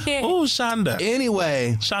 Okay. Oh, Shonda.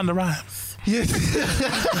 Anyway, Shonda Rhimes. yeah.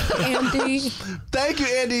 Andy. Thank you,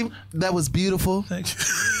 Andy. That was beautiful. Thank you.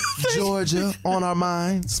 Georgia on our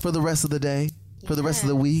minds for the rest of the day, for the rest of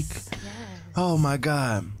the week. Oh my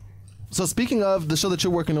God. So speaking of the show that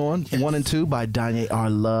you're working on, 1 and 2 by Danye R.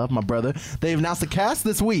 Love, my brother, they've announced the cast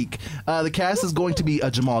this week. The cast is going to be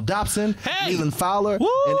Jamal Dobson, Hey! Leland Fowler, Woo!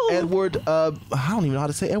 and Edward. I don't even know how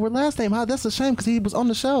to say Edward last name. That's a shame because he was on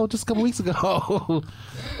the show just a couple weeks ago.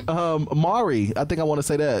 Mari, I think I want to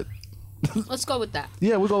say that. Let's go with that.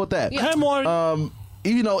 Yeah, we'll go with that. Hey, Maury.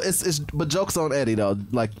 You know, it's but jokes on Eddie though.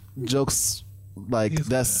 Like jokes, like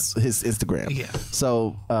that's his Instagram. Yeah.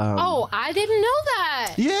 So. Oh, I didn't know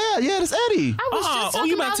that. Yeah, that's Eddie. I was just talking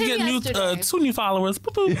you about to him get yesterday. 2 new followers.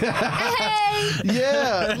 Boop, boop. Hey,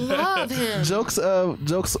 Yeah. love him. Jokes.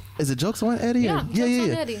 Is it jokes on Eddie? Yeah, or- jokes on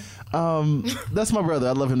Eddie. That's my brother.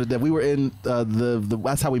 I love him to death. We were in the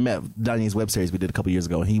that's how we met. Danny's web series we did a couple years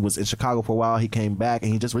ago. He was in Chicago for a while. He came back,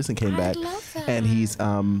 and he just recently came back. love that. And he's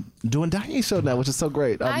doing Danny's show now, which is so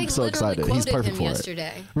great. I'm I so literally excited. quoted He's perfect him for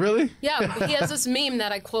yesterday. it. Really? Yeah, he has this meme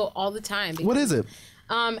that I quote all the time. What is it?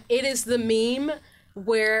 It is the meme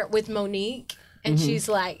where with Monique, and she's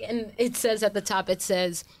like, and it says at the top, it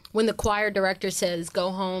says, when the choir director says,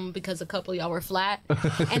 go home because a couple of y'all were flat.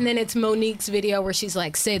 And then it's Monique's video where she's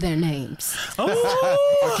like, say their names. Or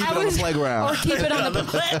keep it on the playground. Or keep it on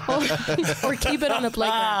the or keep it on the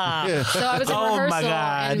playground. So I was in Oh, my rehearsal,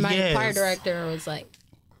 God, and my yes. choir director was like,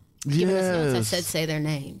 giving us notes. I said, say their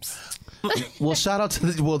names. Well, shout out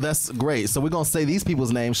to well, that's great. So we're gonna say these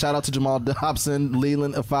people's names. Shout out to Jamal Dobson,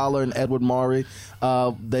 Leland Fowler, and Edward Maury.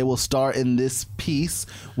 They will star in this piece,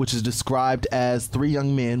 which is described as 3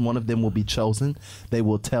 young men. One of them will be chosen. They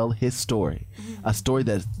will tell his story, a story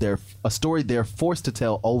they're forced to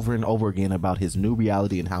tell over and over again about his new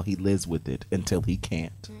reality and how he lives with it until he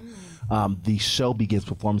can't. The show begins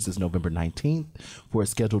performances November 19th for a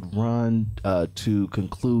scheduled run to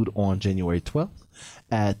conclude on January 12th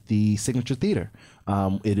at the Signature Theater.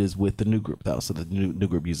 It is with the new group, though, so the new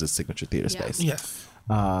group uses Signature Theater space. Yes.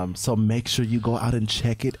 So make sure you go out and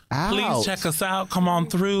check it out. Please check us out. Come on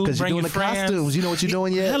through. Because you're Bring doing your the friends. costumes. You know what you're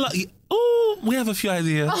doing yet? Hello. Ooh, we have a few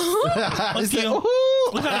ideas. He said, "Ooh."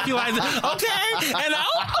 We got a few ideas. Okay. And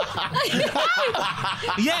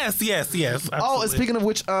yes. Oh, Absolutely. and speaking of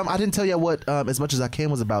which, I didn't tell you what As Much As I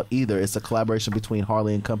Can was about either. It's a collaboration between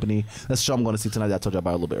Harley and Company. That's the show I'm going to see tonight that I told you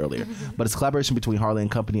about a little bit earlier. But it's a collaboration between Harley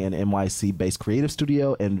and Company and NYC-based creative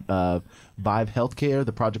studio and Vive Healthcare.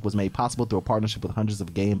 The project was made possible through a partnership with hundreds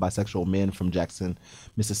of gay and bisexual men from Jackson,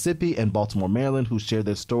 Mississippi and Baltimore, Maryland, who share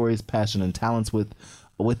their stories, passion, and talents with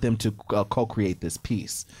them to co-create this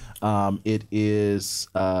piece. It is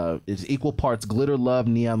equal parts glitter, love,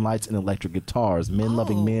 neon lights, and electric guitars. Men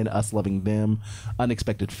loving men, us loving them,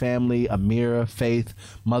 unexpected family, a mirror, faith,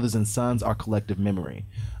 mothers and sons, our collective memory.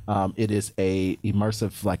 It is a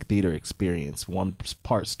immersive theater experience. One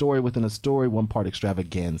part story within a story, one part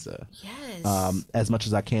extravaganza. Yes. As Much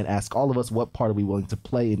As I Can ask all of us, what part are we willing to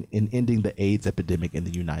play in ending the AIDS epidemic in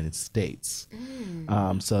the United States?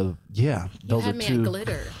 So yeah, those Had are me two. at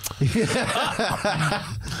glitter.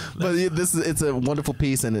 But it's a wonderful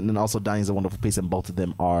piece, and also Diane's a wonderful piece, and both of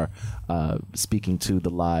them are speaking to the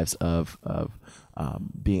lives of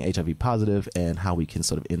being HIV positive and how we can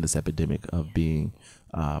sort of end this epidemic of being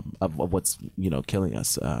of what's killing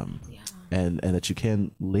us, and that you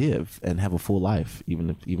can live and have a full life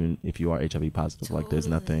even if you are HIV positive. Totally. Like there's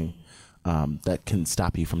nothing that can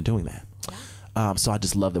stop you from doing that. So I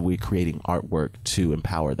just love that we're creating artwork to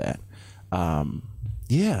empower that.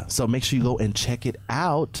 So make sure you go and check it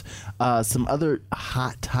out. Some other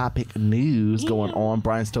hot topic news going on.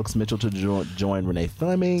 Brian Stokes Mitchell to join Renee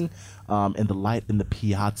Fleming in The Light in the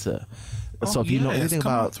Piazza. So if you know yes, anything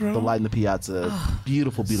come on about through. The Light in the Piazza,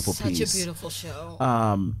 beautiful Such piece. a beautiful show.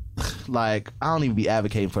 Like I don't even be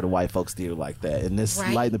advocating for the white folks theater like that. And this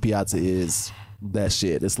Right. Light in the Piazza is that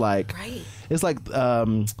shit. It's like Right. it's like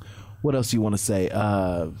what else you want to say?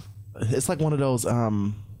 It's like one of those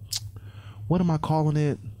what am I calling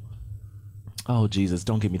it? Oh Jesus,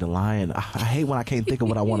 don't give me the line. I hate when I can't think of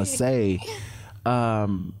what I want to say.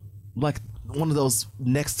 Like one of those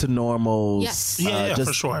next to normals. Yes. Yeah, just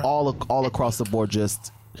for sure. all across the board,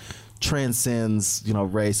 just transcends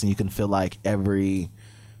race, and you can feel like every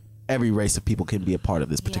race of people can be a part of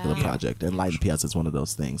this particular Yeah. project. And Light in the Piazza is one of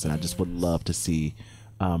those things, and I just would love to see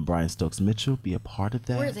Brian Stokes Mitchell be a part of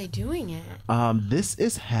that. Where are they doing it? This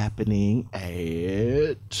is happening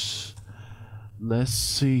at, let's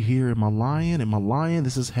see here, in my lion.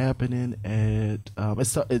 This is happening at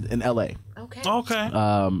it's in LA. Okay. Okay.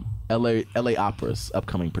 LA Opera's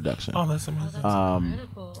upcoming production. Oh, that's amazing.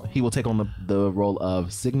 Incredible. He will take on the role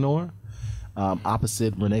of Signor,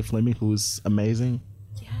 opposite Renee Fleming, who's amazing,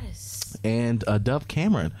 Yes. and Dove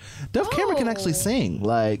Cameron. Dove Cameron can actually sing.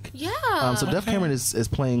 Like, Yeah. so Dove Cameron is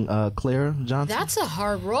playing Claire Johnson. That's a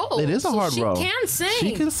hard role. It is a So hard role. She can sing.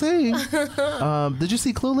 She can sing. Did you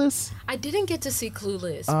see Clueless? I didn't get to see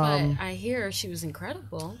Clueless, but I hear she was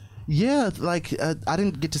incredible. Yeah, like I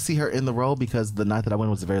didn't get to see her in the role because the night that I went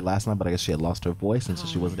was the very last night. But I guess she had lost her voice, and so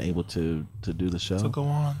she wasn't able to do the show. So go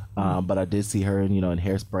on. But I did see her in in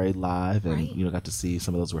Hairspray live, and Right. got to see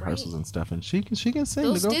some of those rehearsals and stuff. And she can sing.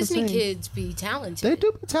 Those the girl Disney can sing. kids be talented. They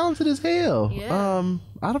do be talented as hell. Yeah.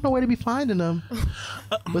 I don't know where to be finding them,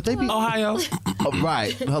 but they be Ohio. Oh,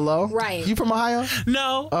 right. Hello. Right. You from Ohio?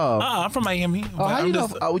 No. Oh. I'm from Miami. Oh, how I'm you know?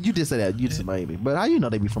 just- Oh, you did say that. You did say Miami, but how you know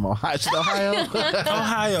they be from Ohio? She's Ohio.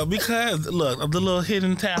 Ohio, because look, of the little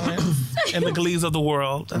hidden talents and the glees of the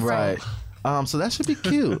world. That's Right. So that should be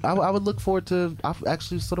cute. I would look forward to. I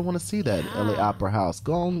actually sort of want to see that LA Opera House.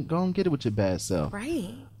 Go on, get it with your bad self.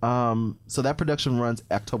 Right. So that production runs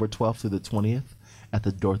October 12th through the 20th at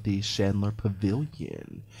the Dorothy Chandler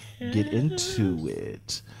Pavilion. Get into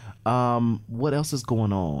it. What else is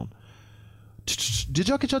going on? Did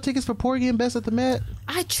y'all get your tickets for Porgy and Bess at the Met?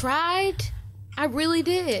 I tried. I really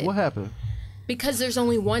did. What happened? Because there's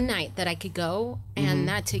only one night that I could go, and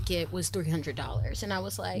that ticket was $300. And I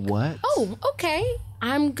was like, What? Oh, okay.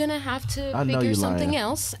 I'm going to have to I know figure you're something lying.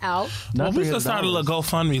 else out. Well, we could start a $300. little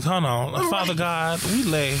GoFundMe. Hold on. Father God, we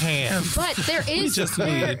lay hands. But there is. just there-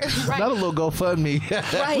 need- right, Not a little GoFundMe.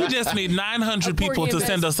 right, We just need 900 people Porgy to and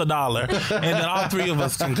send Bess. us $1, and then all three of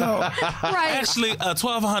us can go. right. Actually,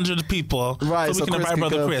 1,200 people, Right, so we so can Chris invite can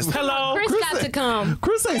Brother come. Chris. Hello. Chris got to come.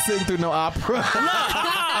 Chris ain't sitting through no opera.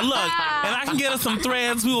 Look, and I can get us some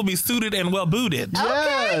threads. We will be suited and well booted. Okay,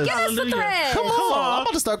 Yes. get us the Hallelujah. thread. Come on, I'm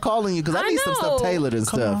about to start calling you because I I need some know. stuff tailored and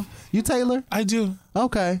stuff. on. You tailor? I do.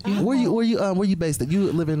 Okay. Where you based at?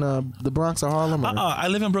 You live in the Bronx or Harlem? Or? I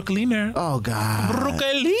live in Brooklyn. Oh God.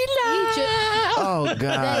 Brooklyn. Oh They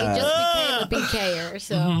God. just became a BKer,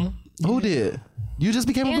 so Who did? You just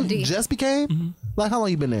became? Andy. Just became? Like how long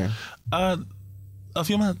you been there? A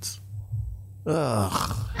few months. Ugh.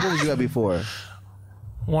 What was you at before?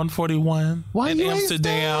 141 Why in you ain't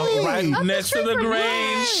Amsterdam, stay? right Up next to the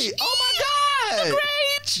Grange. Hey, oh my God.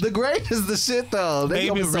 The Grange is the shit though. They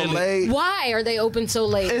Baby, open so really. late. why are they open so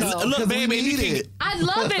late? It's- though? Look, 'Cause we baby, need you can it. I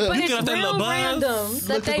love it, but You it's got that real little buzz? random that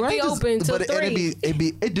Look, the they be Grange is- open till but 3.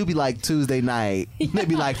 it do be like Tuesday night. It'd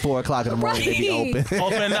be like 4 o'clock in the morning. They be Right. open.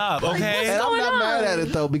 Open up, okay? And I'm going not on? mad at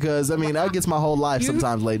it though because I mean that gets my whole life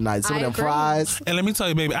sometimes late night. Some I of them agree. fries. And let me tell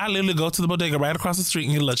you, baby, I literally go to the bodega right across the street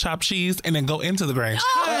and get a little chopped cheese and then go into the Grange.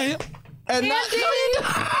 Hey. And not,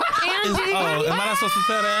 Andy, Andy, Oh, am I not supposed to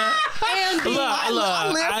tell that? Andy, Look, I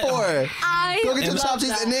live for it. Go get your love chopped cheese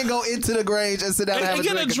that. and then go into the Grange and sit down and have And a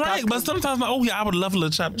get a drink. drink, but sometimes I'm like, oh yeah, I would love a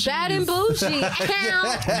little chopped cheese. Bad and bougie.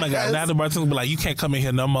 Oh my God, now the bartender will be like, you can't come in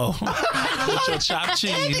here no more with your chopped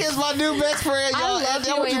Andy cheese. is my new best friend, y'all. love Andy,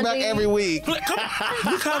 I you, want you back Andy. every week. We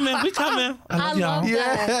coming. I love y'all. love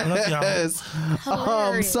that. I love y'all. Yes.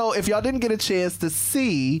 Hilarious. So if y'all didn't get a chance to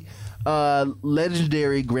see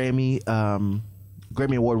legendary Grammy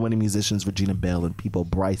Award-winning musicians Regina Bell and Peabo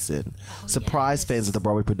Bryson surprised fans at the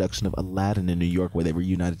Broadway production of Aladdin in New York, where they were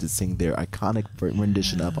united to sing their iconic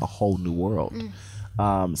rendition of A Whole New World.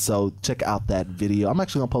 So check out that video. I'm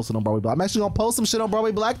actually gonna post it on Broadway Black. I'm actually gonna post some shit on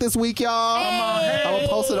Broadway Black this week, y'all. I'm gonna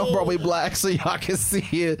post it on Broadway Black so y'all can see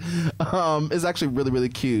it. It's actually really, really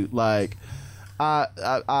cute. Like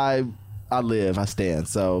I stand.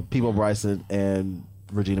 So Peabo Bryson and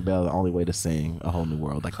Regina Bell, The Only Way to Sing, A Whole New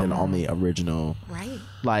World. Like, they're on the original. Right.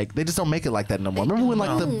 Like, they just don't make it like that no more. Remember when,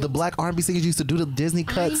 like, the black R&B singers used to do the Disney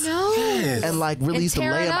cuts? I know. Yes. And, like, really And used to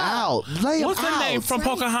tear lay it them up. out. Lay them What's out. her name from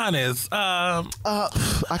Pocahontas? I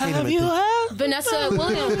can't Have even you think. heard? Vanessa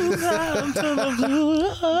Williams.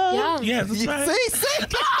 Yeah. Yes, that's right.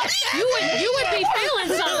 See? You would be feeling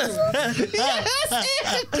something.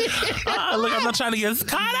 Look, I'm not trying to get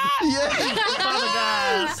caught up. Yeah.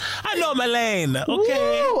 Apologize. I know my lane. Okay.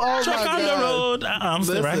 Woo, oh Truck my on the God. road. I'm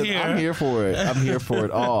sitting right here. I'm here for it. I'm here for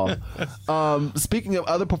it all. Speaking of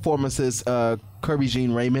other performances, Kirby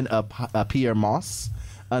Jean Raymond, Pierre Moss,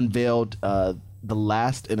 unveiled the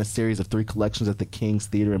last in a series of 3 collections at the King's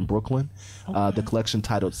Theater in Brooklyn. The collection,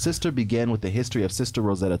 titled Sister, began with the history of Sister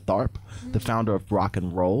Rosetta Tharpe, the founder of rock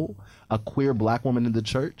and roll, a queer black woman in the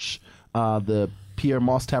church. The Pierre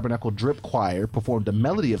Moss Tabernacle Drip Choir performed a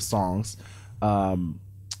melody of songs from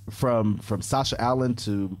Sasha Allen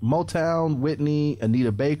to Motown, Whitney,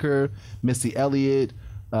 Anita Baker, Missy Elliott,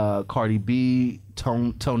 Cardi B,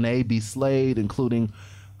 Tone B. Slade, including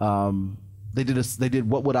they did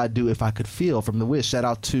What Would I Do If I Could Feel from The Wish. Shout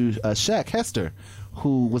out to Shaq Hester,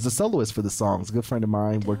 who was a soloist for the songs. A good friend of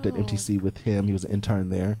mine, worked at MTC with him. He was an intern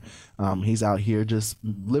there. He's out here just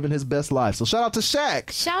living his best life. So shout out to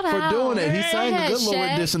Shaq Shout for out. doing it. He sang a good little Shaq.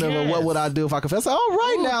 rendition of What Would I Do If I Could Feel. So, all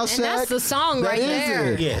right now, and Shaq. that's the song That right is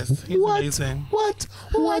there. it. Yes, he's amazing. What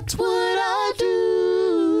would I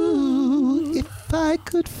do if I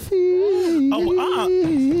could feel?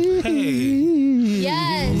 Hey.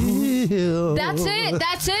 Yes. That's it.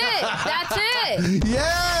 That's it. That's it.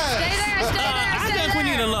 Yes. Stay there. Stay there. I Stay think we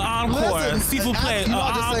there. need a little encore. Seafood play. You know,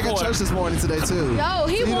 I just sang at church this morning today too. Yo,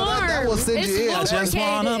 he So, you know, warm. that will send It's you in. I just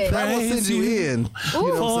wanna lubricated. That will send praise you you in. You know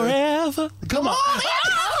what I'm saying? forever. Come on.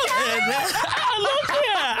 Look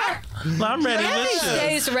here. Well, I'm ready Andy with you.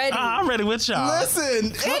 stays ready. I'm ready with y'all.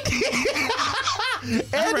 Listen,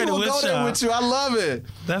 Andy ready will with go there y'all. with you. I love it.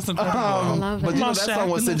 That's incredible. love it. But you know, Come on, that Shaq, song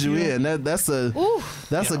will we send love you you. in. That's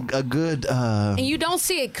a good. And you don't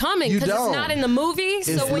see it coming You because it's don't. not in the movie.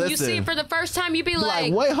 So It's- when you listen. see it for the first time, you be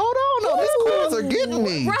like, wait, hold on, no, these chords are getting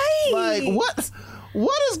me. Right. Like what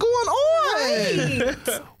is going on?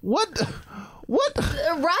 What right. What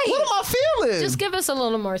am I feeling? Just give us a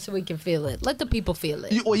little more so we can feel it. Let the people feel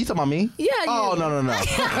it. you talking about me? Yeah, Oh you. no.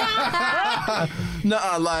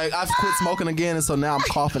 Nuh-uh, like I've quit smoking again, and so now I'm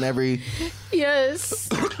coughing every. Yes.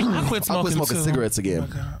 I quit I smoking, quit smoking too. cigarettes again.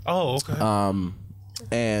 Oh, okay.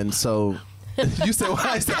 And so you said what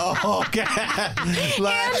I said? Oh, okay. Like,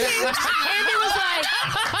 Andy was like,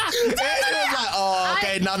 oh,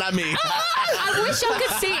 okay. No, not me. I wish y'all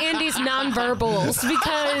could see Andy's nonverbals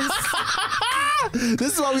because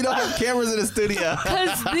This is why we don't have cameras in the studio.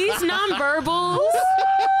 these nonverbals.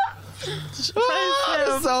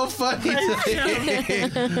 It's so funny.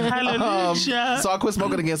 Hallelujah. So I quit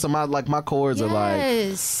smoking again. So my cords are like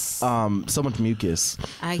Yes. so much mucus.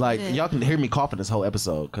 I Like get it. y'all can hear me coughing this whole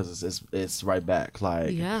episode because it's right back.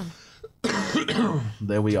 Like Yeah.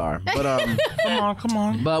 there we are. But Come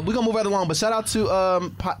on. but we're gonna move right along. But shout out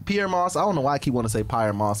to Pierre Moss. I don't know why I keep wanting to say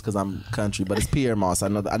Pierre Moss because I'm country, but it's Pierre Moss. I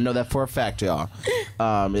know that for a fact, y'all.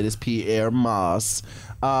 It is Pierre Moss.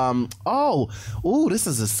 This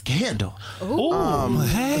is a scandal. Ooh,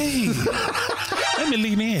 hey. Let me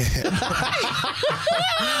lean in.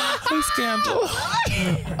 Hey, scandal.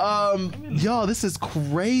 Y'all, this is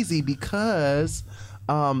crazy because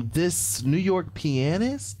this New York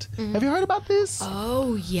pianist. Have you heard about this?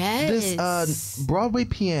 Oh yes. This Broadway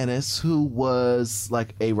pianist who was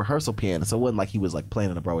like a rehearsal pianist. So it wasn't like he was like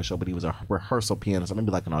playing in a Broadway show, but he was a rehearsal pianist, or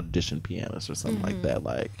maybe like an audition pianist or something like that.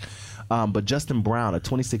 Like, but Justin Brown, a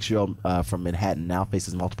 26-year-old from Manhattan, now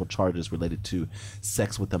faces multiple charges related to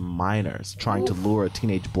sex with a minor, trying to lure a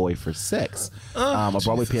teenage boy for sex. A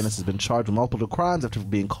Broadway pianist has been charged with multiple crimes after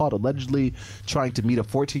being caught allegedly trying to meet a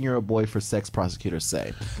 14-year-old boy for sex, prosecutors say.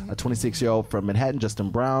 A 26-year-old from Manhattan, Justin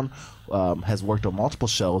Brown, has worked on multiple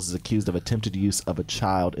shows, is accused of attempted use of a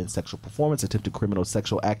child in sexual performance, attempted criminal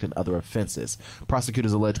sexual act, and other offenses.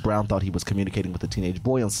 Prosecutors allege Brown thought he was communicating with a teenage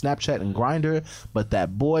boy on Snapchat and Grindr, but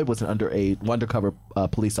that boy was an undercover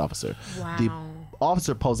police officer. Wow. The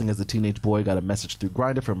officer posing as the teenage boy got a message through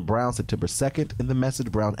Grindr from Brown September 2nd. In the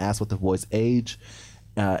message, Brown asked what the boy's age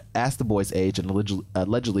asked the boy's age and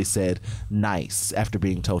allegedly said "nice" after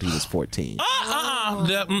being told he was 14.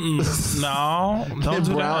 No, don't Then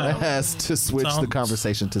do Brown that. asked to switch the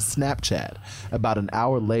conversation to Snapchat. About an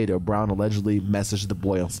hour later, Brown allegedly messaged the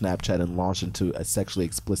boy on Snapchat and launched into a sexually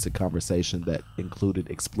explicit conversation that included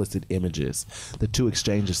explicit images. The two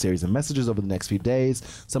exchanged a series of messages over the next few days.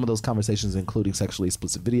 Some of those conversations including sexually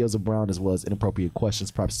explicit videos of Brown as well as inappropriate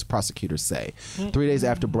questions, prosecutors say. 3 days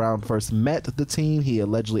after Brown first met the teen, he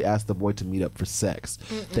allegedly asked the boy to meet up for sex.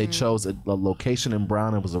 They chose a location in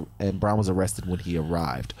Brown and Brown was arrested when he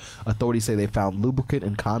arrived. Authorities say they found lubricant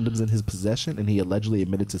and condoms in his possession, and he allegedly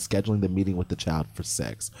admitted to scheduling the meeting with the child for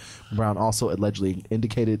sex. Brown also allegedly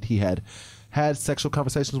indicated he had sexual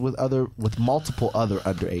conversations with multiple other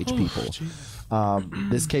underage people.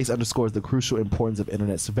 This case underscores the crucial importance of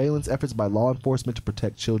internet surveillance efforts by law enforcement to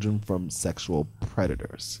protect children from sexual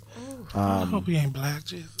predators. I hope he ain't black,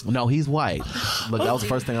 Jesus. No, he's white. Look, that was the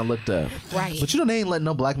first thing I looked up. Right. But they ain't letting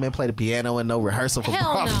no black man play the piano and no rehearsal for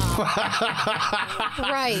Hell no.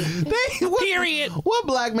 Right. Period. What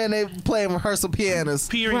black man they playing rehearsal pianos?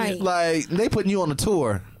 Period. Right. Like, they putting you on the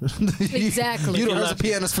tour. Exactly. You the rehearsal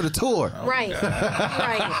pianist for the tour. Right.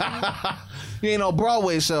 Right. You ain't no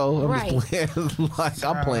Broadway show. I'm Right. just playing. Like,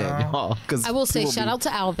 I'm playing, y'all. I will say, shout out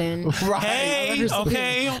to Alvin. Right. Hey,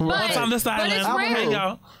 okay. Once on this island. it's Hey, rare.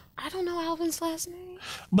 y'all. I don't know Alvin's last name.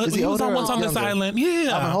 But Is he he was on older or Once on this younger? island.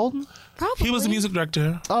 Yeah. Alvin Holden? Probably. He was the music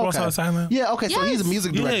director. Oh, Once on this island. Yeah, okay, so he's a Yes.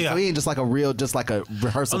 music director. Yeah, yeah. So he ain't just like a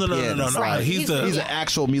rehearsal Oh, no, pianist. no. Right. He's the. He's an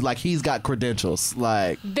actual music. Like, he's got credentials.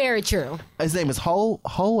 Like, Very true. his name is Ho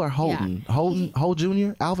or Holden? Yeah. Ho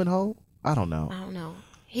Jr.? Alvin Ho? I don't know. I don't know.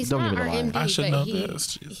 He's Don't not give me our the line. MD, I should but know he, this,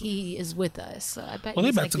 Jesus. he is with us. So I bet Well, they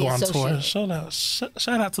he's about like to the go on tour. associate.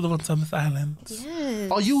 Shout out to the Once on this island. Yes.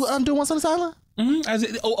 Oh, you doing Once on this island?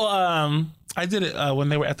 I did it when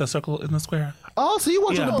they were at the Circle in the Square. Oh, so you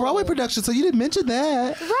watching Yeah. the Broadway production, so you didn't mention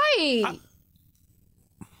that. Right.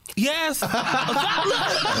 Yes. We're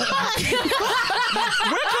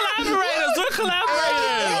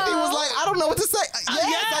collaborators. He was like, I don't know what to say.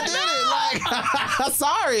 Yes, I did it. Like,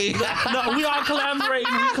 sorry. No, we all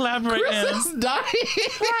collaborating. We collaborating. It's dying.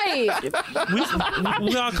 Right.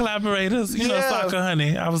 We all collaborators. You know, Yeah. soccer,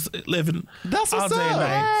 honey. I was living That's all what's day up. and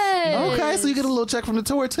night. Okay, so you get a little check from the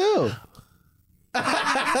tour too.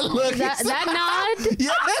 Look, That nod. yeah,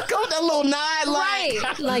 go with that little nod, Right.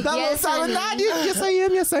 Like, that yes, little silent honey. nod. Yes, I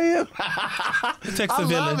am. Yes, I am. It takes I a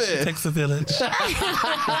love village. it. It takes a village. Look,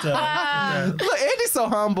 Andy's so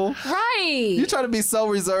humble. Right. You try to be so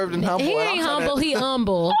reserved and humble. He and I'm ain't trying to- humble. He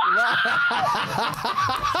humble.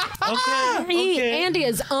 Okay. Andy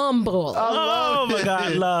is humble. Oh my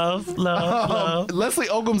God. Love. Leslie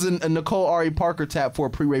Ogums and Nicole Ari Parker tapped for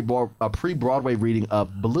a pre-Broadway reading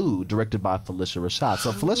of Blue, directed by Felicia Rashad.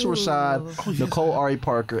 So Felicia Rashad, Nicole Ari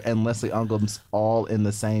Parker, and Leslie Ogums all in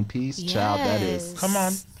the same piece. Child, that is Yes. Come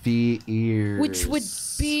on. fierce. Which would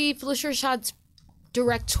be Felicia Rashad's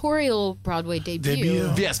directorial Broadway debut.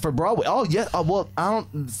 Yes, for Broadway. Oh yeah. Well, I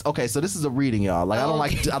don't. Okay, so this is a reading, y'all. Like, I don't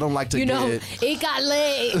like to You get. know, it got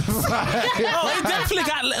legs. Oh, it definitely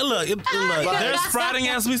got. Look, they're sprouting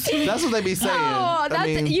as we speak. That's what they be saying. Oh, that's I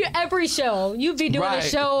mean, you. Every show you be doing Right. a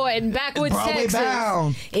show in Backwoods, Broadway Texas.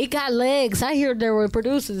 bound. It got legs. I hear there were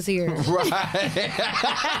producers here. Right.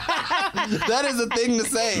 That is a thing to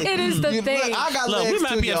say. It is the Look, thing. I got Look, legs we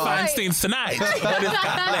might too, be at y'all. Feinstein's tonight, but it's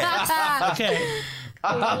got legs. Okay.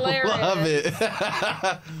 Love it.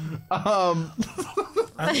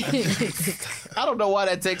 I don't know why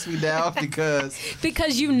that takes me down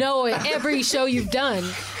Because you know it. Every show you've done,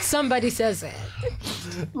 somebody says it.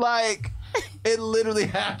 like, it literally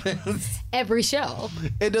happens. Every show.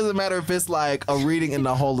 It doesn't matter if it's like a reading in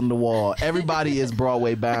the hole in the wall. Everybody is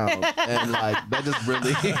Broadway bound, and like that just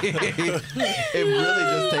really, it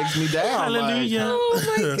really just takes me down. like- Hallelujah.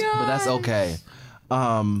 Oh my god. but that's okay.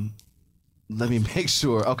 Let me make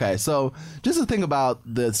sure. Okay, so just to think about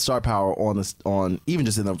the star power on even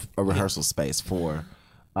just in a rehearsal space for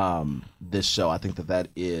this show, I think that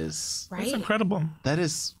is right. It's incredible. that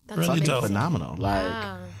is Really fucking dope. phenomenal. Like,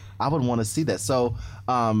 Yeah. I would want to see that. So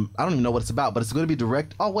I don't even know what it's about, but it's going to be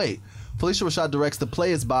direct. Oh wait, Felicia Rashad directs. The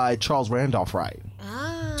play is by Charles Randolph Wright.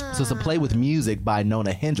 So it's a play with music by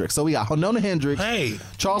Nona Hendrix. So we got Nona Hendrix, Hey.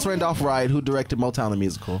 Charles Randolph Wright, who directed Motown the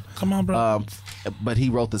Musical. Come on, bro. But he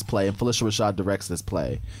wrote this play, and Felicia Rashad directs this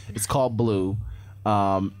play. It's called Blue.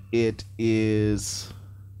 It is.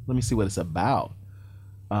 Let me see what it's about.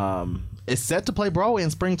 It's set to play Broadway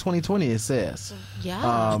in spring 2020. It says.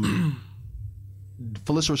 Yeah.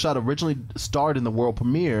 Felicia Rashad originally starred in the world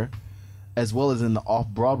premiere, as well as in the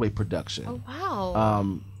off-Broadway production. Oh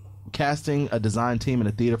wow. casting a design team in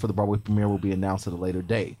a theater for the Broadway premiere will be announced at a later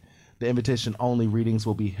date. The invitation-only readings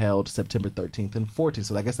will be held September 13th and 14th,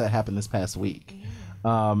 so I guess that happened this past week.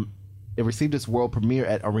 It received its world premiere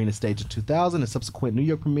at Arena Stage in 2000 and subsequent New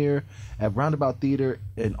York premiere at Roundabout Theater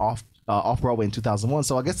in Off-Broadway in 2001.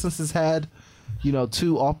 So I guess since it's had,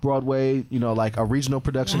 two Off-Broadway, like a regional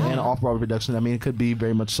production and an Off-Broadway production, I mean, it could be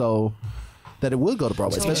very much so that it will go to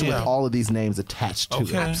Broadway, especially with all of these names attached to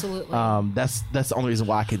it. Absolutely. That's the only reason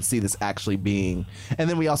why I can see this actually being. And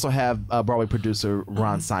then we also have Broadway producer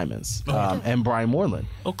Ron Simons and Brian Moreland.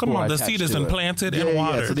 Oh, come on. The seed is implanted and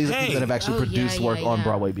watered. Yeah, so these are people that have actually produced work on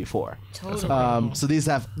Broadway before. Totally. So this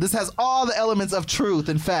has all the elements of truth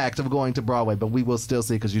and fact of going to Broadway, but we will still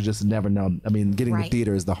see because you just never know. I mean, getting the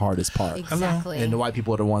theater is the hardest part. Exactly. And the white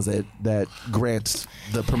people are the ones that grant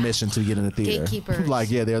the permission to get in the theater. Gatekeepers.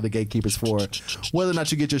 They're the gatekeepers for whether or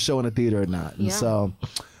not you get your show in a theater or not. And so,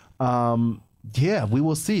 we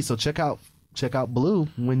will see. So check out Blue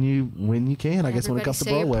when you can. I guess when it comes to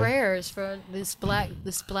Broadway. Prayers for this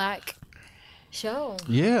black show.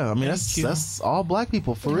 Yeah, I mean that's all black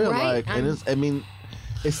people for real. Right.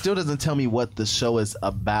 It still doesn't tell me what the show is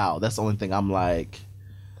about. That's the only thing I'm like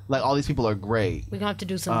all these people are great. We're gonna have to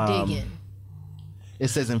do some digging. It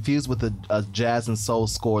says, infused with a jazz and soul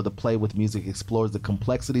score, the play with music explores the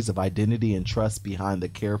complexities of identity and trust behind the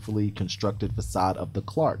carefully constructed facade of the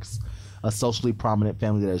Clarks, a socially prominent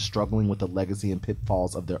family that is struggling with the legacy and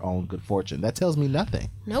pitfalls of their own good fortune. That tells me nothing.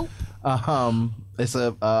 Nope. It's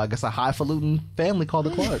I guess a highfalutin family called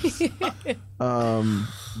the Clarks.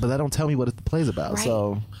 But that don't tell me what the play's about. Right.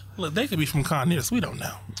 So, look, they could be from Conyers. We don't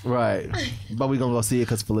know. Right. But we're going to go see it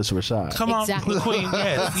because Felicia Rashad. Come on, Exactly. the Queen.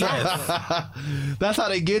 Yes. That's how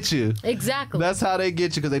they get you. Exactly. That's how they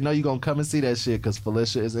get you because they know you're going to come and see that shit because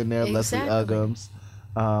Felicia is in there, Exactly. Leslie Uggams.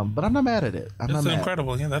 But I'm not mad at it. It's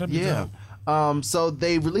incredible. Yeah, that'd be dope. So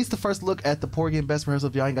they released the first look at the Porgy and Bess rehearsal.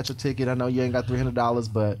 If y'all ain't got your ticket, I know you ain't got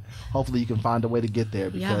 $300, but hopefully you can find a way to get there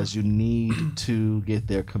because you need to get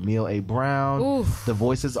there. Camille A. Brown. Oof. The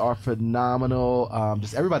voices are phenomenal.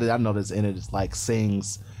 Just everybody that I know that's in it is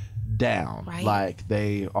sings down. Right. Like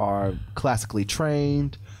they are classically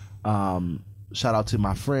trained. Shout out to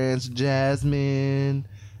my friends Jasmine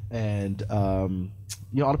and all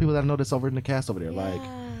the people that I know that's over in the cast over there. Yeah. Like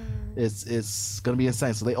it's gonna be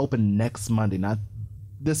insane. So they open next Monday, not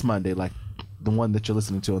this Monday, like the one that you're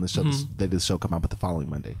listening to on the show. They did the show come out, but the following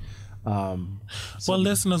Monday. Well,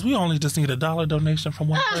 listeners, we only just need $1 donation from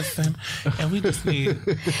one person, and we just need.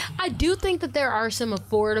 I do think that there are some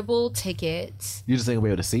affordable tickets. You just ain't gonna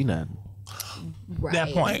be able to see none. Right.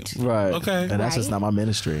 That point. Right. Okay. And that's just Right. not my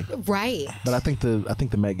ministry. Right. But I think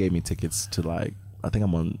the Met gave me tickets to I think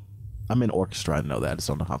I'm in orchestra. I know that. I just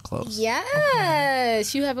don't know how close.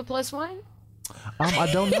 Yes. You have a +1?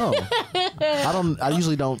 I don't know. I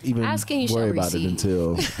usually don't even Asking, you worry shall about it receive.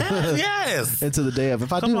 until Yes. until the day of.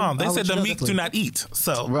 If I Come do, on. They I'll said let the you know, meek do not eat.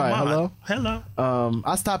 So Right, come on. hello? Hello.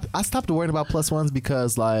 I stopped worrying about +1s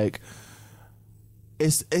because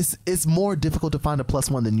it's more difficult to find a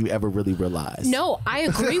 +1 than you ever really realize. No, I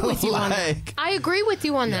agree with you on that. I agree with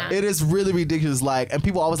you on that. It is really ridiculous. And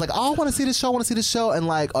people always oh, I want to see this show. And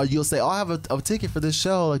or you'll say, oh, I have a ticket for this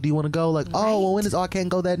show. Like, do you want to go? Like, oh, well, when is? Oh, I can't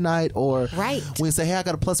go that night. Or Right. when you say, hey, I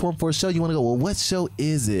got a +1 for a show. You want to go? Well, what show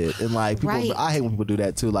is it? And people, Right. I hate when people do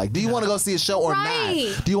that too. Like, do you want to go see a show or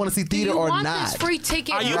Right. not? Do you want to see theater do you or want not? this free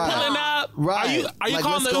ticket? Are you or pulling not? up? Right. Are you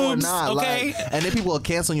calling let's the go or oops? not? Okay. And then people will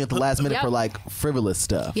cancel you at the last minute Yep. for frivolous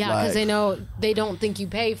stuff. Yeah, because they know they don't think you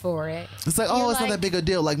pay for it. It's oh, You're it's not that big a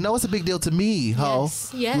deal. No, it's a big deal to me, ho.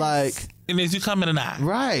 Yes, yes. And as you come in and out.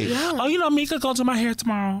 Right. Yeah. Oh, Mika going to my hair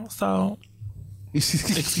tomorrow. So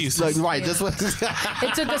excuses. Right. Just what.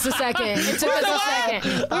 It took us a second. We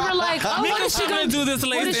were like, oh, what Mika's is she trying doing? to do this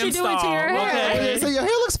What lace is she install. doing to your hair? Okay. So your hair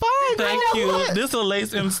looks fine. Thank I know you. what. This is a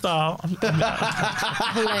lace install. Hilarious.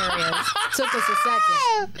 Took us a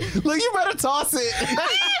second. Look, you better toss it.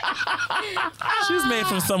 She's made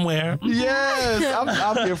from somewhere. Yes, I'm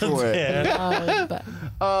here for it. Yeah.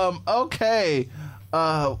 Okay.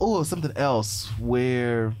 Something else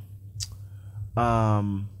where,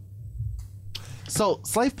 so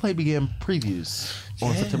Slave Play began previews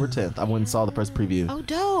on September 10th. I went and saw the first preview Oh,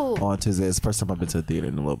 dope. on Tuesday. It's the first time I've been to the theater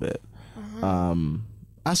in a little bit.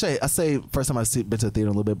 I say first time I've been to the theater in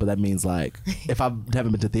a little bit, but that means if I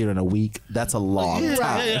haven't been to theater in a week, that's a long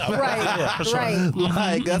time.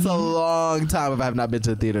 Right. That's a long time if I have not been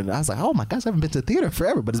to the theater. And I was like, oh my gosh, I haven't been to the theater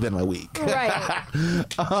forever, but it's been a week. Right.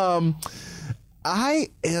 I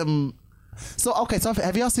am. So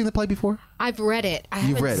have y'all seen the play before? I've read it. I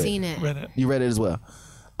haven't read it. seen it. Read it. You read it as well.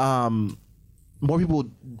 More people.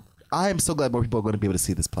 I am so glad more people are going to be able to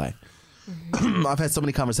see this play I've had so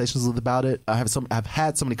many conversations about it. I've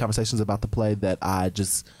had so many conversations about the play that I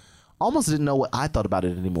just almost didn't know what I thought about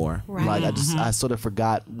it anymore. Right. Like I sort of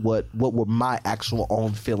forgot what were my actual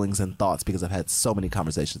own feelings and thoughts because I've had so many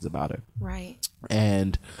conversations about it. Right.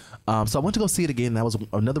 And so I went to go see it again. That was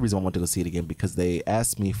another reason I wanted to go see it again, because they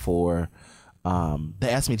asked me to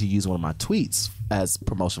use one of my tweets as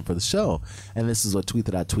promotion for the show. And this is a tweet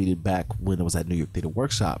that I tweeted back when it was at New York Theater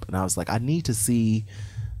Workshop. And I was like, I need to see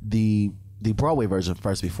the Broadway version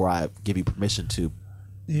first before I give you permission to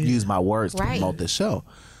use my words to promote this show.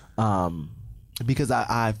 Because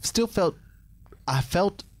I still felt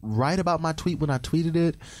right about my tweet when I tweeted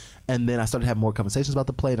it, and then I started having more conversations about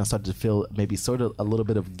the play, and I started to feel maybe sort of a little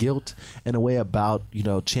bit of guilt in a way about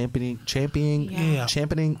championing. I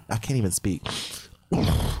can't even speak.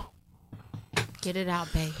 Get it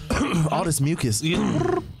out, baby. All this mucus.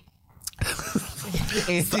 Yeah.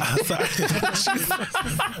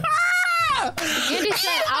 Andy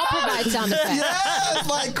said, "I'll provide sound effects." Yes,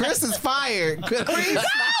 like Chris is fired. No,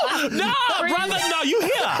 brother, no, you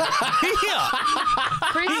here. He here.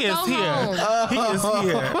 Chris, He is go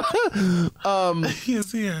here. home. He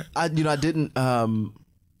is here. I didn't.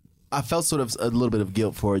 I felt sort of a little bit of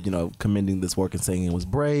guilt for commending this work and saying it was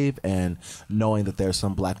brave, and knowing that there are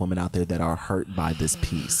some Black women out there that are hurt by this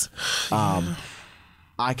piece.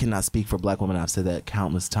 I cannot speak for Black women. I've said that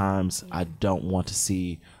countless times. I don't want to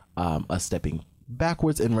see us stepping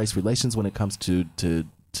backwards in race relations when it comes to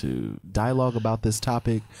dialogue about this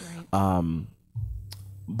topic. Right.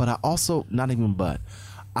 But I also,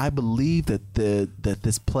 I believe that that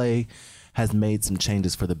this play has made some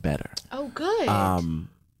changes for the better. Oh, good.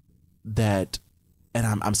 And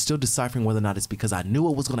I'm still deciphering whether or not it's because I knew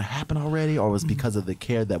it was going to happen already, or it was because of the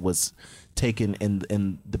care that was taken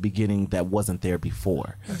in the beginning that wasn't there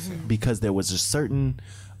before. Because there was a certain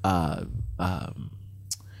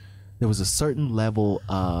level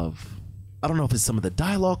of, I don't know if it's some of the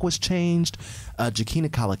dialogue was changed. Jakina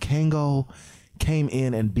Kalakango came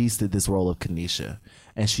in and beasted this role of Kanisha,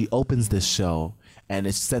 and she opens this show, and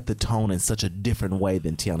it set the tone in such a different way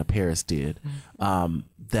than Tiana Paris did,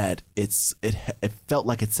 that it felt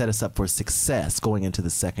like it set us up for success going into the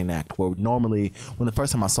second act, where normally when the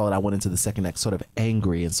first time I saw it, I went into the second act sort of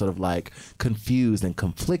angry and sort of like confused and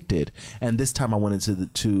conflicted, and this time I went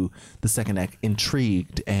into the second act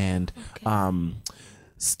intrigued and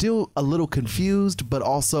still a little confused, but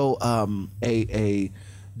also a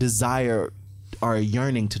desire or a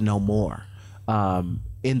yearning to know more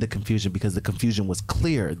in the confusion, because the confusion was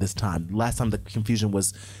clear this time. Last time the confusion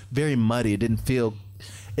was very muddy. It just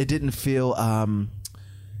didn't feel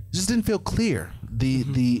clear.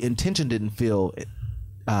 The intention didn't feel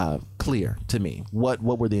clear to me. What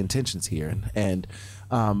were the intentions here? And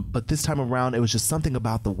but this time around, it was just something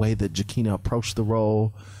about the way that Jakina approached the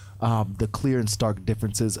role. The clear and stark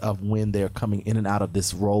differences of when they're coming in and out of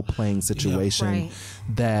this role-playing situation,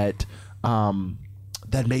 that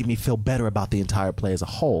made me feel better about the entire play as a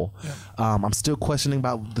whole. I'm still questioning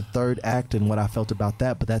about the third act and what I felt about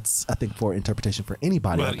that, but that's, I think, for interpretation for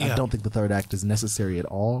anybody. I don't think the third act is necessary at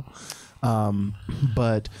all,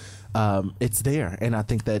 but it's there, and I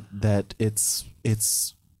think that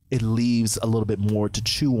it leaves a little bit more to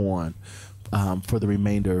chew on for the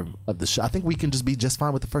remainder of the show. I think we can just be just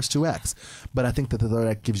fine with the first two acts, but I think that the third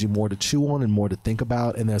act gives you more to chew on and more to think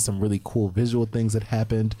about, and there's some really cool visual things that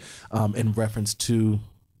happened in reference to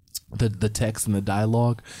the text and the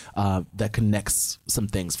dialogue that connects some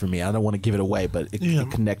things for me. I don't want to give it away, but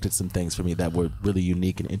it connected some things for me that were really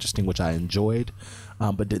unique and interesting, which I enjoyed,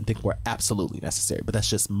 but didn't think were absolutely necessary. But that's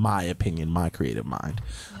just my opinion, my creative mind.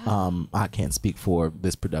 I can't speak for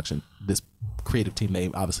this production, this creative team. They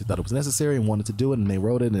obviously thought it was necessary and wanted to do it, and they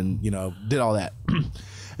wrote it and did all that.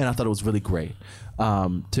 And I thought it was really great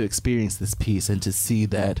to experience this piece and to see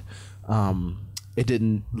that it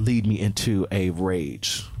didn't lead me into a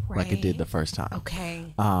rage like it did the first time.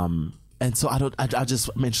 Okay. And so I just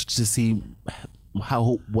am interested to see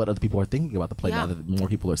what other people are thinking about the play now that more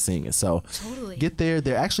people are seeing it. So get there.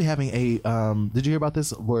 They're actually having a did you hear about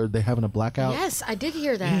this, where they're having a blackout? Yes, I did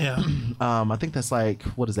hear that. I think that's like,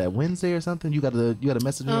 what is that, Wednesday or something? You got a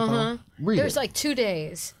message in your phone? There's like 2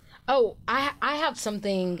 days. Oh, I have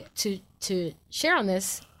something to share on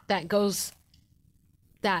this that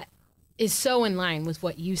is so in line with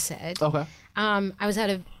what you said. Okay. I was at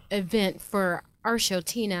an event for our show,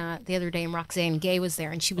 Tina, the other day, and Roxanne Gay was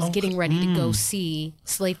there, and she was getting ready to go see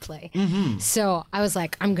Slave Play. So I was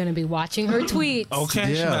like, I'm going to be watching her tweets.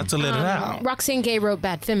 Okay, she got to let it out. Roxanne Gay wrote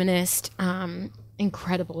Bad Feminist.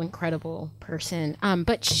 Incredible person.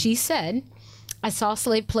 But she said, I saw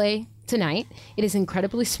Slave Play tonight. It is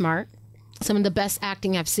incredibly smart. Some of the best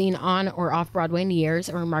acting I've seen on or off Broadway in years.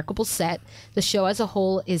 A remarkable set. The show as a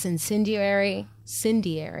whole is incendiary.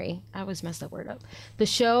 I always mess that word up. The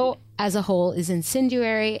show as a whole is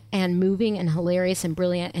incendiary and moving and hilarious and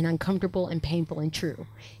brilliant and uncomfortable and painful and true.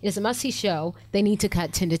 It is a must-see show. They need to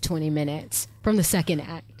cut 10 to 20 minutes from the second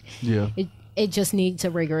act. Yeah. It just needs a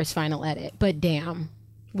rigorous final edit. But damn,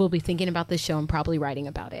 we'll be thinking about this show and probably writing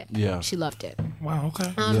about it. Yeah. She loved it. Wow.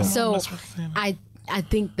 Okay. So I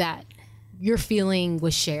think that your feeling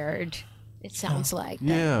was shared. It sounds like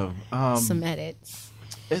that. Yeah. Some edits.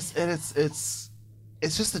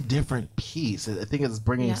 It's just a different piece. I think it's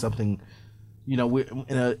bringing something. We're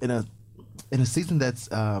in a season that's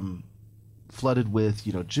flooded with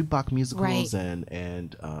jukebox musicals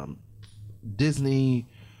and Disney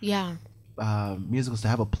musicals. To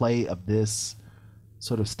have a play of this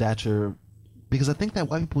sort of stature, because I think that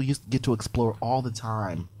white people used to get to explore all the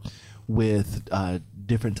time with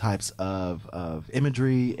different types of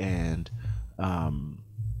imagery and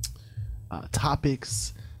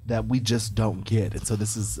topics that we just don't get. And so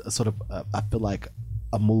this is a sort of I feel like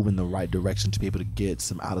a move in the right direction to be able to get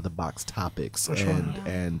some out of the box topics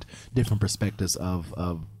and different perspectives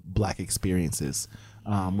of Black experiences,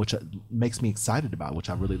 which makes me excited about, which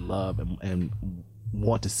I really love and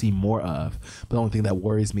want to see more of. But the only thing that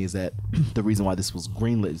worries me is that the reason why this was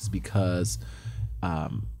greenlit is because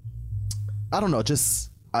I don't know,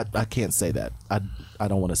 just I can't say that. I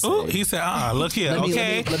don't want to say. Ooh, he said, look here,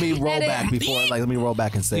 Let me roll back before, let me roll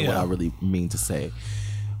back and say what I really mean to say.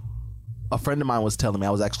 A friend of mine was telling me, I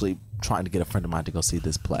was actually trying to get a friend of mine to go see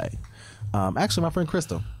this play. Actually, my friend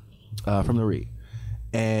Crystal from the Reed.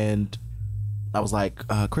 And I was like,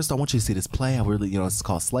 Crystal, I want you to see this play. I really, it's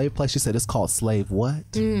called Slave Play. She said, it's called Slave what?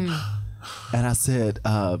 And I said,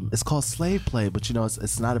 it's called Slave Play, but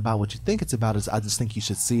it's not about what you think it's about. I just think you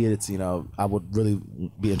should see it. It's, I would really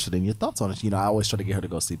be interested in your thoughts on it. I always try to get her to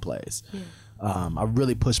go see plays. I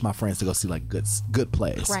really push my friends to go see like good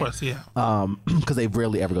plays. Of course, yeah. Because they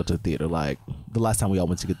rarely ever go to the theater. Like the last time we all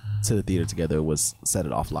went to the theater together was Set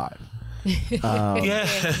It Off Live.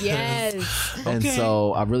 Yes. And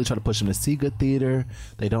so I really try to push them to see good theater.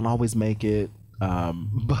 They don't always make it.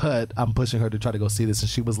 But I'm pushing her to try to go see this, and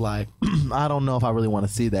she was like, I don't know if I really want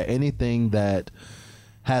to see that. Anything that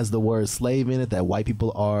has the word slave in it that white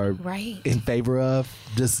people are in favor of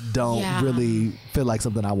just don't really feel like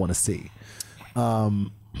something I want to see.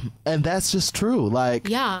 And that's just true. Like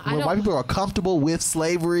when white people are comfortable with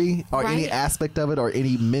slavery or any aspect of it or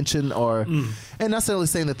any mention or and not necessarily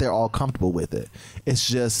saying that they're all comfortable with it. It's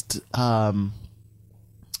just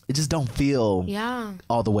it just don't feel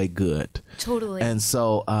all the way good. Totally. And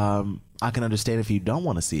so I can understand if you don't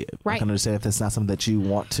want to see it. I can understand if it's not something that you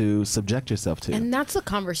want to subject yourself to. And that's a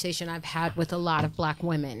conversation I've had with a lot of Black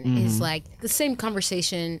women. Is like the same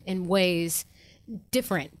conversation in ways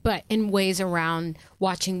different, but in ways around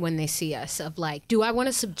watching When They See Us, of like, do I want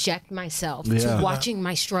to subject myself to watching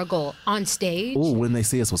my struggle on stage? Ooh, When They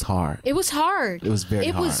See Us was hard. It was hard. It was very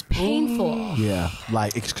hard. It was painful. Yeah,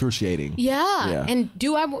 like excruciating. Yeah. And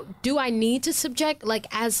do I need to subject, like,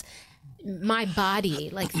 as my body,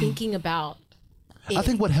 like thinking about it? I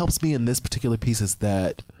think what helps me in this particular piece is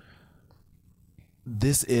that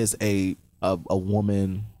this is a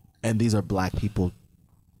woman, and these are Black people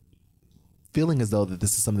feeling as though that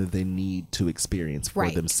this is something that they need to experience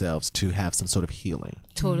for themselves to have some sort of healing.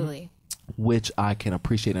 Totally. Which I can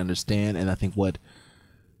appreciate and understand. And I think what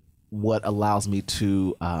allows me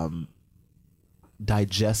to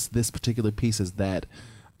digest this particular piece is that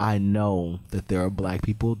I know that there are Black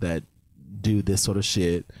people that do this sort of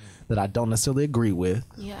shit that I don't necessarily agree with,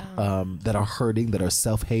 that are hurting, that are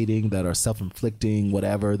self-hating, that are self-inflicting,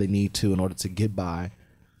 whatever they need to in order to get by.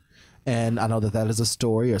 And I know that is a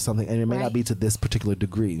story or something, and it may not be to this particular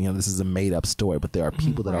degree. This is a made-up story, but there are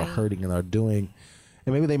people that are hurting and are doing,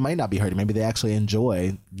 and maybe they might not be hurting. Maybe they actually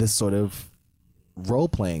enjoy this sort of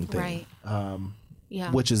role-playing thing,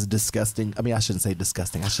 which is disgusting. I mean, I shouldn't say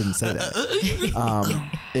disgusting. I shouldn't say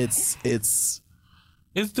that.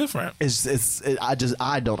 It's different.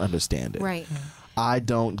 I don't understand it. Right. I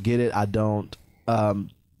don't get it. I don't.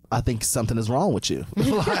 I think something is wrong with you.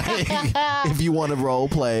 Like, if you want to role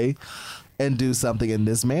play and do something in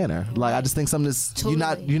this manner, like I just think something is you're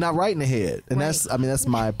not right in the head, and that's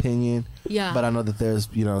my opinion. Yeah. But I know that there's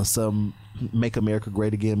some Make America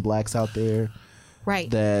Great Again Blacks out there. Right.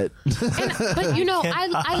 That.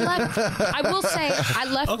 I will say I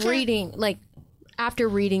left reading, like, after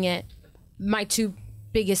reading it, my two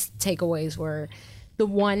biggest takeaways were, the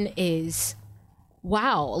one is,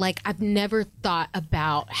 wow, like I've never thought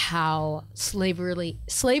about how slavery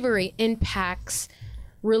impacts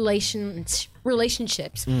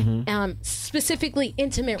relationships, specifically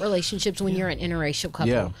intimate relationships when you're an interracial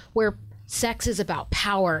couple, where sex is about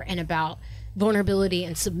power and about vulnerability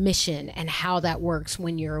and submission and how that works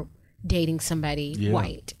when you're dating somebody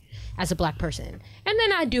white as a black person. And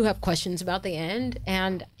then I do have questions about the end,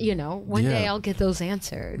 and one day I'll get those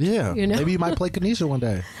answered. Maybe you might play Kanisha one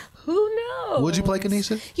day. Who knows? Would you play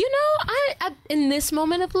Kanisha? I in this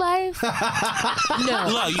moment of life, no.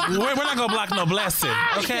 Look, we're not gonna block no blessing,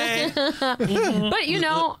 okay? But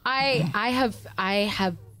I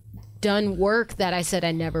have done work that I said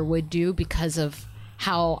I never would do because of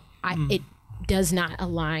how it does not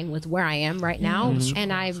align with where I am right now,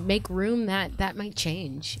 and I make room that might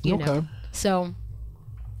change. You know, so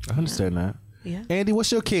I understand that. Yeah, Andy,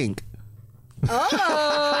 what's your kink?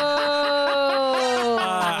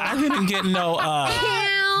 I didn't get no.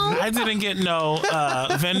 I didn't get no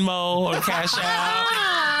Venmo or Cash App.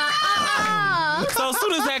 So as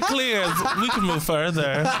soon as that clears, we can move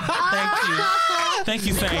further. Thank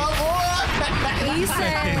you, Saint. he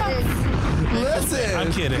said. Listen,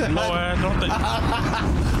 I'm kidding, Laura. Don't think.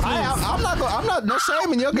 I'm not no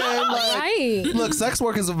shame in your game. Right. Look, sex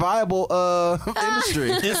work is a viable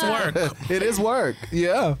industry. It's work. It is work.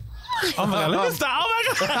 Yeah. Oh my God! Let me stop. Oh my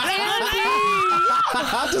God!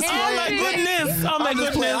 Oh my goodness! Oh my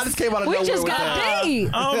goodness! I just came out of nowhere. We just with got that. deep.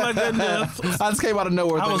 Oh my goodness! I just came out of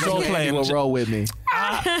nowhere. I was role playing. Will roll with me.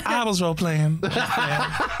 I was role playing.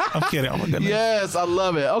 I'm kidding. Oh my goodness! Yes, I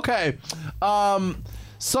love it. Okay,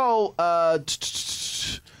 so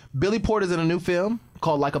Billy Porter's in a new film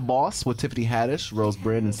called Like a Boss with Tiffany Haddish, Rose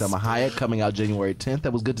Byrne, and Selma Hayek, coming out January 10th.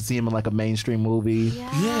 That was good to see him in like a mainstream movie.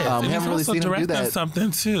 Yeah, we haven't really seen him do that. Something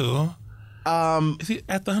too. Is he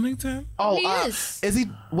at the Huntington? Oh, He is. Is he?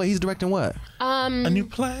 Wait, he's directing what? A new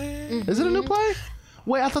play? Is it a new play?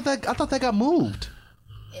 Wait, I thought that got moved.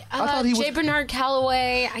 I thought he was. J. Bernard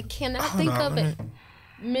Calloway. I cannot think of it.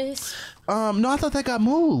 Miss. No, I thought that got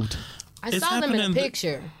moved. I It's saw them in a happening-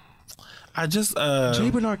 picture. I just J.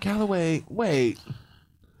 Bernard Calloway. Wait.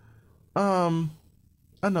 I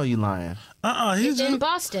know you lying. he's In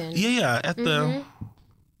Boston. yeah, at the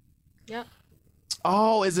Yep.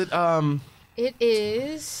 Oh, is it It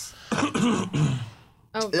is.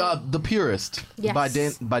 The Purist Yes.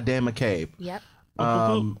 by Dan McCabe. Yep.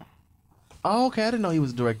 Oh, okay. I didn't know he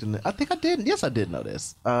was directing it. I think I did. Yes, I did know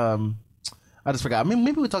this. I just forgot. I mean,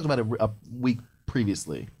 maybe we talked about it a week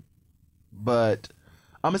previously, but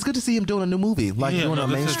it's good to see him doing a new movie, like doing a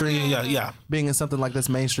mainstream. Yeah. Being in something like this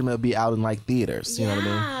mainstream, it'll be out in like theaters. You know what I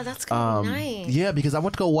mean? Yeah, that's kind of nice. Yeah, because I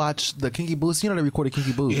went to go watch the Kinky Boots. You know they recorded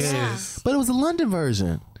Kinky Boots. Yes. But it was a London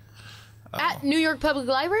version. At New York Public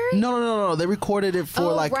Library? No. They recorded it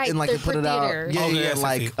for right, and like the- they put for it out. theaters. Yeah, Oh, yeah, yes, I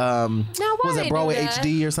like see. Now, why was they that do Broadway that?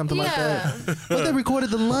 HD or something like Yeah. that? But they recorded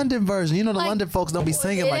the London version. You know, the Like, London folks don't be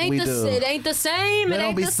singing like we do. It ain't the same. They It don't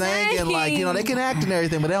ain't be the singing same. like they can act and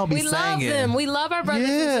everything, but they don't be We love singing. them. We love our brothers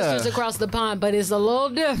Yeah. and sisters across the pond, but it's a little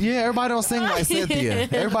different. Yeah, everybody don't sing like Cynthia.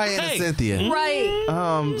 Everybody ain't Hey. Cynthia.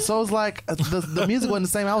 Right. So it's like the music wasn't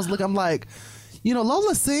the same. I was looking. I'm like,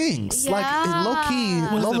 Lola sings like Yeah. low key.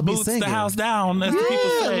 Was Lola the be boots singing. the house down, as the people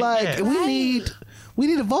Yeah, say. like Yeah. we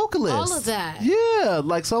need a vocalist. All of that. Yeah,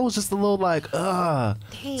 like so it was just a little like So I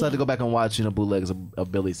had to go back and watch bootlegs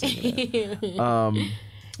of Billy singing. It.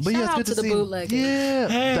 But yeah, it's out good to the see. bootleggers. Yeah,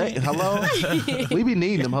 Hey. hello. We be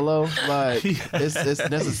needing them. Hello, like it's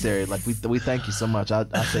necessary. Like we thank you so much. I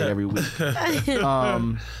say it every week.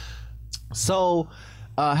 So.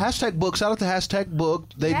 Hashtag book. Shout out to Hashtag book.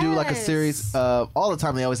 They do like a Yes. series all the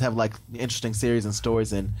time. They always have like interesting series and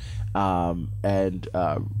stories and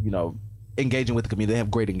engaging with the community. They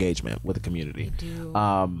have great engagement with the community. They do.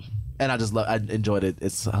 And I enjoyed it.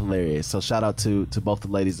 It's hilarious. So shout out to both the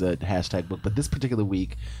ladies at Hashtag book. But this particular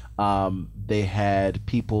week, they had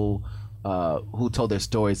people who told their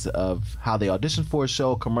stories of how they auditioned for a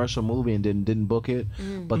show, commercial, movie, and didn't book it,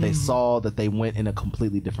 but they saw that they went in a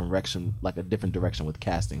completely different direction, like a different direction with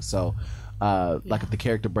casting. So, like if the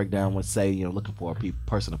character breakdown would say, looking for a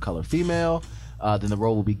person of color, female, then the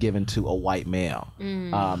role will be given to a white male.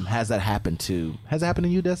 Has that happened to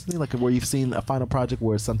you, Destiny? Like where you've seen a final project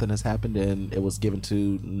where something has happened and it was given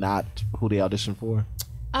to not who they auditioned for?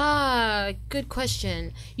 Good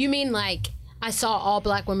question. You mean like I saw all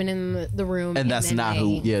black women in the room, And that's then not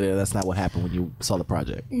that's not what happened when you saw the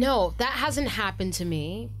project. No, that hasn't happened to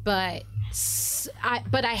me, but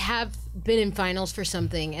I have been in finals for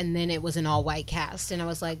something, and then it was an all-white cast, and I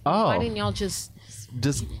was like, Oh. why didn't y'all just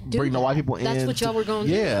just bring the white people in. That's what y'all were going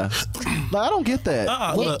to do. Like, I don't get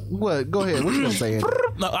that. What? Go ahead. What you gonna say?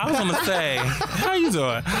 No, I was gonna say, how you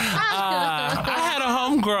doing? I had a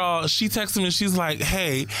homegirl. She texted me. She's like,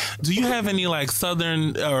 "Hey, do you have any like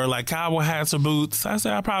Southern or like cowboy hats or boots?" I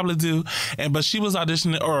said, "I probably do." But she was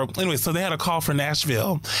auditioning, or anyway, so they had a call for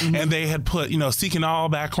Nashville, and they had put, seeking all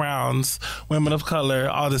backgrounds, women of color,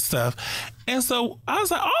 all this stuff. And so I was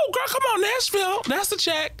like, "Oh, girl, come on, Nashville. That's the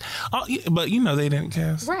check." But they didn't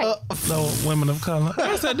cast no women of color.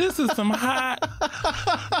 I said, "This is some hot."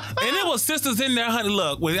 And it was sisters in there, honey.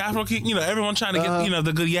 Look, with Afro, everyone trying to get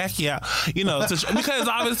the good yaki out, because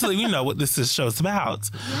obviously we know what this show's about.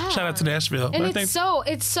 Yeah. Shout out to Nashville. And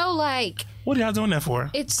it's so like. What are y'all doing that for?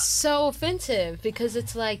 It's so offensive because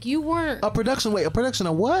it's like you weren't a production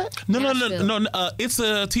of what? No. It's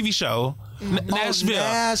a TV show. Nashville.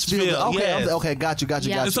 Okay, yes. Okay, got you.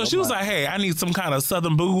 And so she was like, "Hey, I need some kind of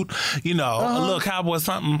Southern boot, a little cowboy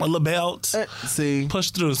something, a little belt." See, push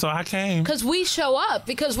through. So I came because we show up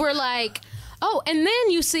because we're like, oh, and then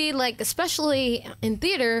you see like, especially in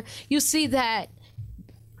theater, you see that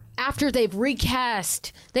after they've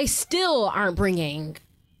recast, they still aren't bringing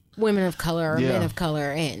women of color or men of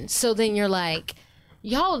color in. So then you're like,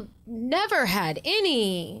 y'all never had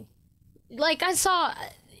any. Like I saw.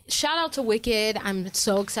 Shout out to Wicked. I'm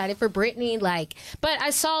so excited for Brittany. But I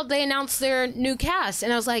saw they announced their new cast,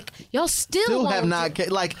 and I was like, y'all still have not.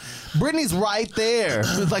 Brittany's right there.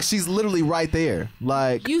 It's like she's literally right there.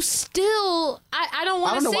 Like you still. I don't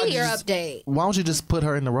want to see your update. Why don't you just put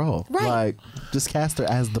her in the role? Right. Like just cast her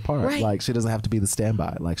as the part. Right. Like she doesn't have to be the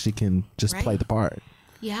standby. Like she can just play the part.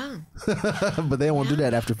 Yeah. But they won't do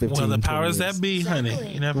that after 15. Well, the powers that be,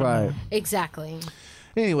 honey. You never know. Exactly.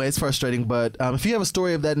 Anyway, it's frustrating, but if you have a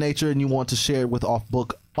story of that nature and you want to share it with Off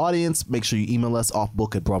Book audience, make sure you email us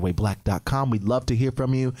offbook@broadwayblack.com. We'd love to hear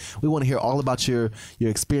from you. We want to hear all about your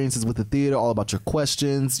experiences with the theater, all about your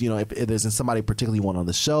questions. If there's somebody particularly you want on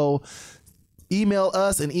the show, email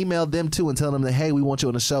us and email them too and tell them that, hey, we want you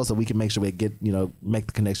on the show so we can make sure we get, make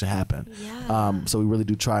the connection happen. Yeah. So we really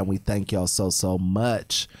do try, and we thank y'all so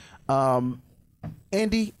much.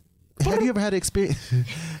 Andy, have you ever had an experience?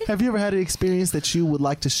 Have you ever had an experience that you would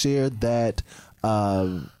like to share that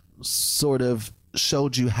sort of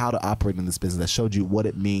showed you how to operate in this business? That showed you what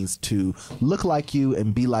it means to look like you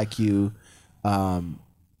and be like you, and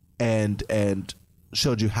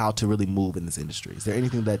showed you how to really move in this industry? Is there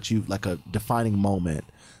anything that you like a defining moment?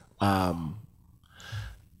 In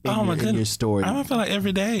your story? I feel like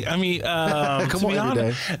every day. I mean, come on,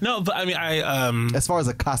 every day. No, but I mean, as far as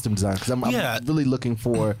a costume design, because I'm really looking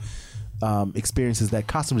for experiences that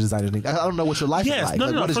costume designers need. I don't know what your life is like.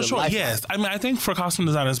 No, for sure. Yes. I mean, I think for costume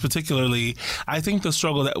designers particularly, I think the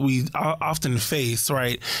struggle that we often face,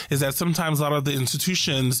 right, is that sometimes a lot of the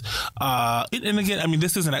institutions, and again, I mean,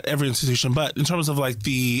 this isn't at every institution, but in terms of like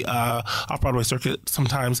the off-Broadway circuit,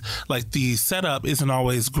 sometimes like the setup isn't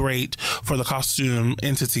always great for the costume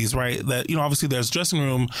entities, right? That, obviously there's dressing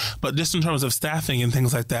room, but just in terms of staffing and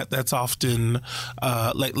things like that, that's often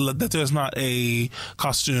like that there's not a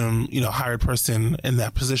costume, hired person in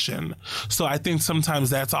that position. So I think sometimes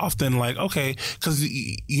that's often like, okay, because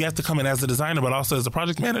you have to come in as a designer, but also as a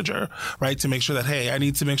project manager, right? To make sure that, hey, I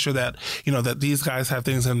need to make sure that, that these guys have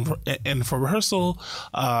things in for rehearsal,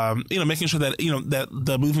 making sure that, that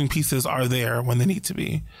the moving pieces are there when they need to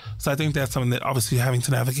be. So I think that's something that obviously having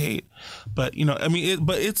to navigate. But,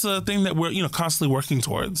 but it's a thing that we're, constantly working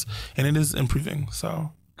towards, and it is improving.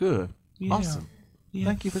 So good. Yeah. Awesome. Yeah.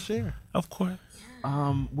 Thank you for sharing. Of course.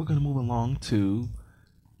 We're going to move along to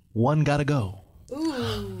One Gotta Go.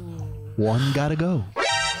 Ooh. One Gotta Go.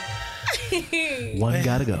 One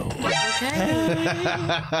Gotta Go.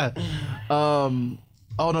 Okay.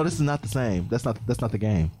 Oh no, this is not the same. That's not the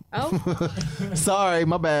game. Oh. Sorry,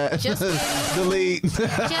 my bad. Just delete. Just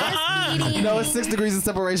kidding. No, it's 6 degrees of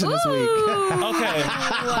separation this week. Okay.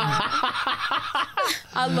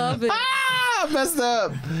 I love it. I messed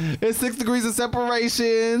up. It's 6 degrees of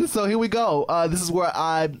separation. So here we go. This is where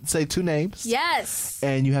I say 2 names. Yes.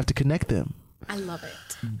 And you have to connect them. I love it.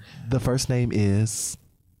 The first name is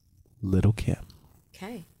Little Kim.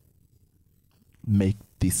 Okay. Make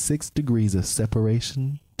the 6 degrees of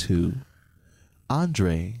separation to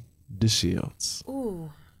Andre DeShields.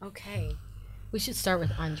 Ooh, okay. We should start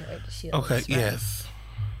with Andre DeShields. Okay, right? yes.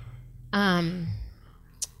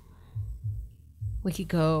 We could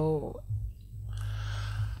go.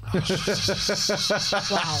 Wow.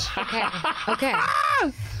 Okay.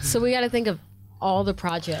 So we got to think of all the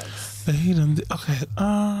projects. Okay.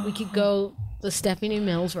 We could go the Stephanie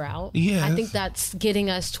Mills route. Yes. I think that's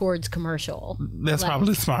getting us towards commercial. That's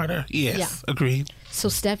probably smarter. Yes. Yeah. Agreed. So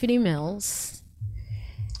Stephanie Mills,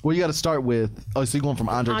 Well, you got to start with. Oh, so you're going from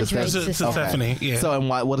Andre to Andre Stephanie. to Stephanie. Yeah. So, and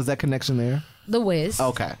what is that connection there? The Wiz.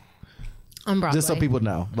 Okay, On Broadway. just so people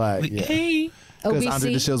know, like, yeah. Hey. Because OBC.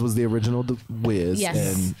 Andre DeShields was the original Wiz, Yes.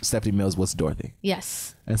 and Stephanie Mills was Dorothy,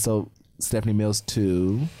 Yes. and so Stephanie Mills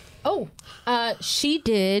too. Oh, she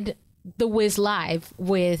did The Wiz live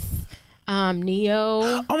with Neo,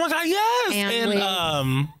 Oh my God, yes. And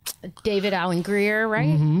And David Allen Greer, right?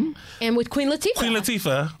 Mm-hmm. And with Queen Latifah. Queen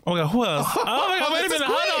Latifah. Oh my God, who else? Oh my God, wait a minute,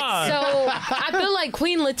 hold on. So I feel like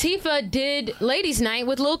Queen Latifah did Ladies Night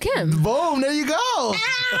with Lil' Kim. Boom! There you go.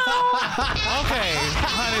 Okay,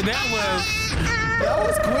 honey, That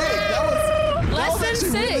was quick. That was Less than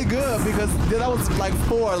actually really 6. good because that was like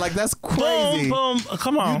 4. Like that's crazy. boom,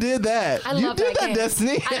 come on. You did that. I you love did that that, game.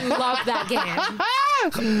 Destiny. I love that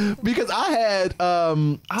game. Because I had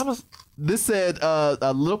I was. this said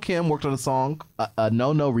Lil' Kim worked on a song, a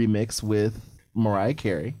No No remix with Mariah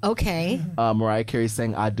Carey. Okay. Mariah Carey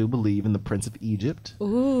sang "I Do Believe" in The Prince of Egypt.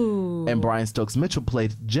 Ooh. And Brian Stokes Mitchell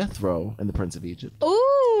played Jethro in The Prince of Egypt.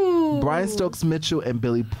 Ooh. Brian Stokes Mitchell and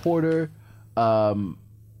Billy Porter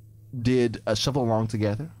did a Shuffle Along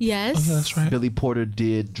together. Yes. That's right. Billy Porter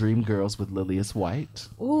did Dream Girls with Lilias White.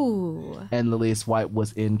 Ooh. And Lilias White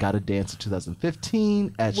was in Gotta Dance in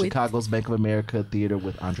 2015 at With- Chicago's Bank of America Theater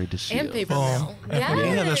with Andre And DeShields. Paper Boom. Mill.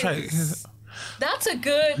 Yeah, that's right. That's a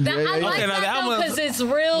good. That, Yeah, I yeah, like yeah. Okay, now that that though was- because it's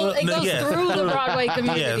real. It goes yes. through the Broadway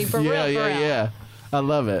community Yes. for real. Yeah, for yeah, real. yeah. I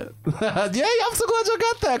love it. Yeah, I'm so glad y'all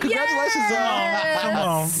got that. Congratulations, Come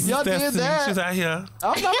on. Y'all did Destiny, that. She's out here.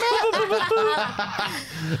 I'm not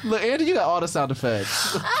mad. Look, Andy, you got all the sound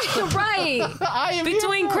effects. Right. I am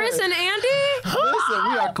Between here for Chris it. and Andy,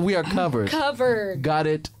 Listen, we are covered. covered. Got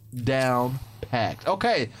it down packed.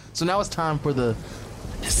 Okay, so now it's time for the.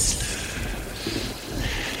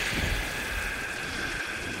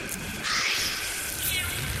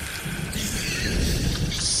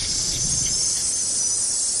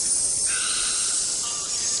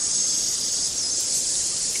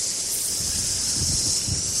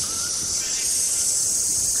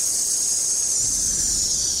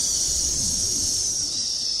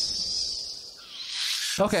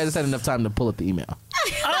 Okay, I just had enough time to pull up the email.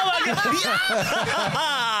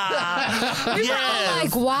 Yes.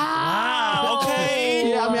 Like, wow. Okay.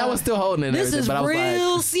 Yeah, I mean, I was still holding it. And This everything, is but I was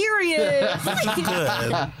real serious.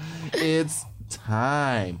 Good. like, it's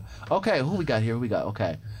time. Okay, who we got here? Who we got?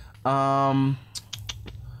 Okay.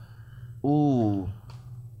 Ooh.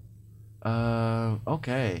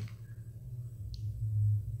 Okay.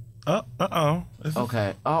 Uh-oh.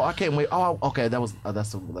 Okay. Oh, I can't wait. Oh, okay. That's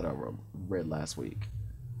the letter I read last week.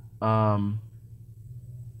 I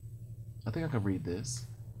think I can read this.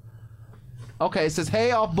 Okay, it says,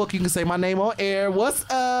 "Hey, off book. You can say my name on air. What's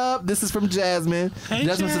up? This is from Jasmine. Hey,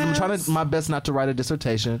 Jasmine says, I'm trying Jazz. my best not to write a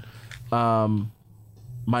dissertation.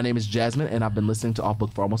 My name is Jasmine, and I've been listening to Off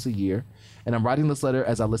Book for almost a year. And I'm writing this letter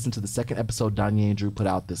as I listened to the second episode Danye and Drew put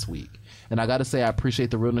out this week. And I got to say, I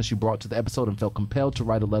appreciate the realness you brought to the episode and felt compelled to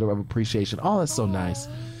write a letter of appreciation. Oh, that's so nice.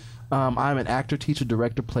 I'm an actor, teacher,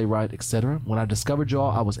 director, playwright, etc. When I discovered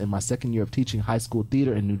y'all, I was in my second year of teaching high school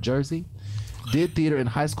theater in New Jersey. Did theater in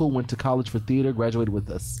high school, went to college for theater, graduated with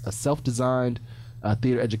a self-designed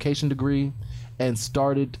theater education degree, and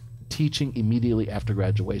started teaching immediately after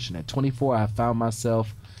graduation. At 24, I found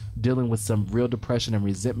myself dealing with some real depression and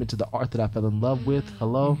resentment to the art that I fell in love with.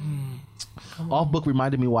 Hello? Off Book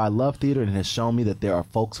reminded me why I love theater and has shown me that there are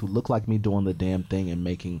folks who look like me doing the damn thing and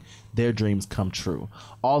making their dreams come true,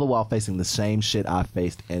 all the while facing the same shit I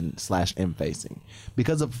faced and / am facing.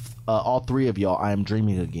 Because of all three of y'all, I am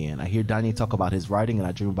dreaming again. I hear Donnie talk about his writing, and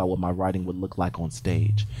I dream about what my writing would look like on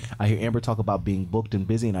stage. I hear Amber talk about being booked and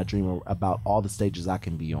busy, and I dream about all the stages I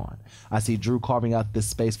can be on. I see Drew carving out this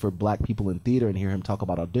space for black people in theater and hear him talk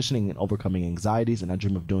about auditioning and overcoming anxieties, and I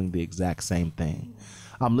dream of doing the exact same thing.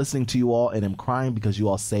 I'm listening to you all and am crying because you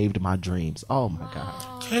all saved my dreams. Oh my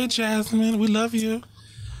God. Hey, Jasmine, we love you.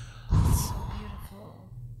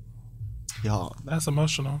 Y'all, That's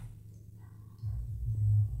emotional.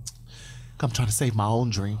 I'm trying to save my own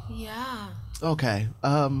dream. Yeah. Okay.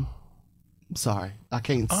 Sorry. I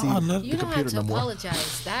can't see I love You the don't have computer to no more.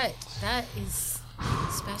 apologize. That is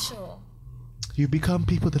special. You become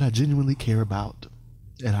people that I genuinely care about.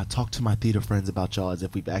 And I talk to my theater friends about y'all as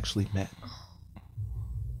if we've actually met.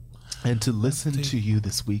 And to listen to you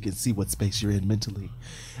this week and see what space you're in mentally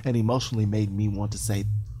and emotionally made me want to say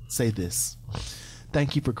this.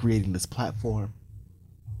 Thank you for creating this platform,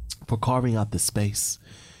 for carving out this space.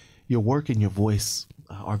 Your work and your voice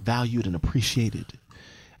are valued and appreciated,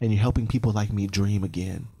 and you're helping people like me dream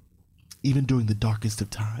again, even during the darkest of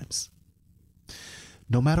times.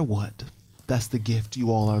 No matter what, that's the gift you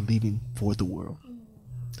all are leaving for the world.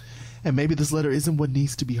 And maybe this letter isn't what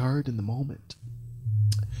needs to be heard in the moment.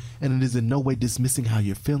 And it is in no way dismissing how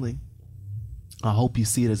you're feeling. I hope you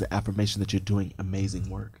see it as an affirmation that you're doing amazing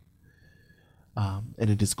work. And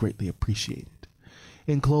it is greatly appreciated.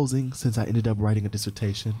 In closing, since I ended up writing a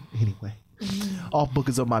dissertation anyway, Off Book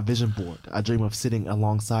is on my vision board. I dream of sitting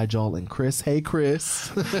alongside y'all and Chris. Hey, Chris.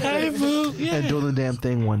 Hey, boo. Yeah. And doing the damn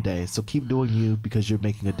thing one day. So keep doing you because you're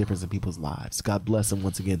making a difference in people's lives. God bless, and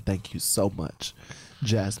once again, thank you so much,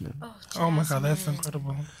 Jasmine. Oh my God, that's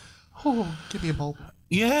incredible. Oh, give me a moment.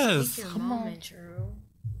 Yes. Take your Come on. moment, Drew.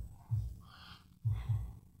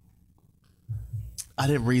 I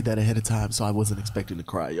didn't read that ahead of time, so I wasn't expecting to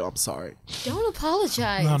cry, y'all. I'm sorry. Don't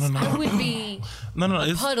apologize. No. I would be No. a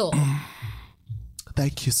It's, puddle.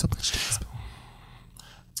 Thank you so much, Jasmine.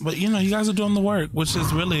 but you guys are doing the work, which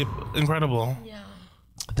is really incredible. Yeah.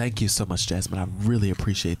 Thank you so much, Jasmine. I really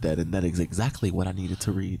appreciate that, and that is exactly what I needed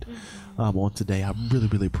to read on today. I really,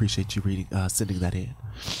 really appreciate you reading, sending that in.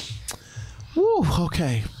 Woo.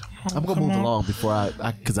 Okay, I'm gonna move along before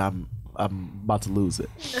because I'm about to lose it.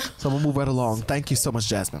 So I'm gonna move right along. Thank you so much,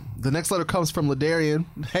 Jasmine. The next letter comes from Ladarian.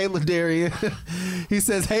 Hey, Ladarian. He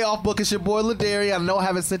says, "Hey, Off Book, it's your boy Ladarian. I know I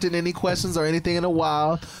haven't sent in any questions or anything in a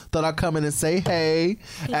while. Thought I'd come in and say hey.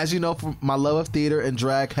 As you know, my love of theater and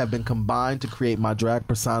drag have been combined to create my drag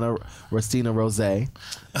persona, Rastina Rose.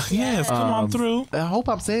 Yes, come on through. I hope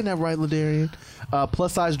I'm saying that right, Ladarian.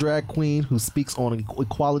 Plus size drag queen who speaks on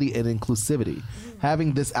equality and inclusivity.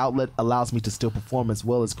 Having this outlet allows me to still perform as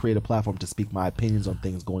well as create a platform to speak my opinions on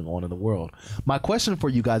things going on in the world. My question for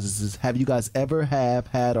you guys is have you guys ever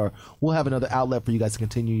had or will have another outlet for you guys to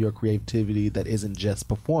continue your creativity that isn't just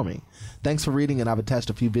performing? Thanks for reading, and I've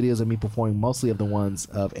attached a few videos of me performing, mostly of the ones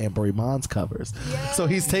of Amber Iman's covers. Yes. So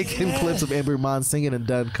he's taken clips of Amber Iman singing and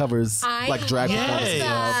done covers like drag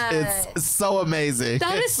performances. It's so amazing.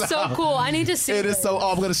 That is so cool. I need to see it. Is so.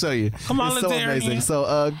 Oh, I'm going to show you. Come on, it's so Ladarian. amazing.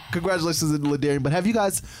 So congratulations, Ladarian. But have you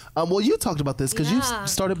guys? Well, you talked about this because you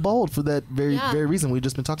started Bold for that very reason. We've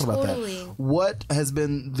just been talking about that. What has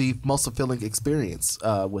been the most fulfilling experience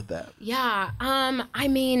with that? Yeah. I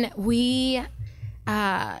mean, we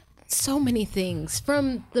so many things,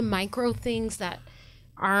 from the micro things that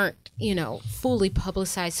aren't, fully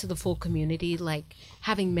publicized to the full community, like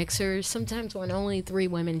having mixers sometimes when only 3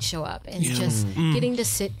 women show up, and just getting to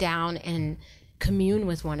sit down and commune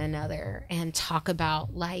with one another and talk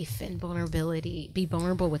about life and vulnerability, be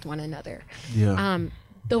vulnerable with one another.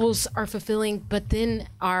 Those are fulfilling, but then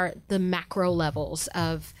are the macro levels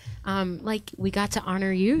of like we got to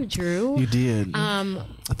honor you, Drew. You did.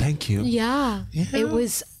 Thank you. Yeah. It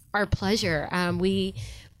was our pleasure.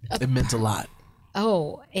 It meant a lot.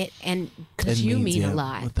 Oh, and because you mean a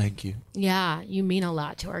lot. Well, thank you. Yeah, you mean a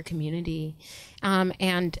lot to our community.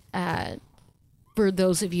 And for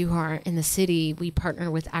those of you who are in the city, we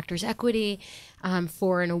partner with Actors Equity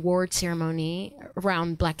for an award ceremony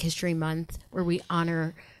around Black History Month, where we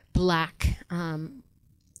honor Black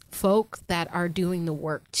folk that are doing the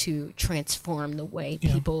work to transform the way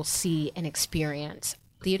people see and experience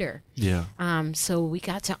theater. Yeah. So we've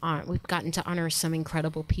gotten to honor some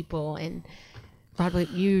incredible people, and Broadway,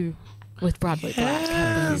 you with Broadway Black.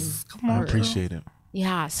 I appreciate it.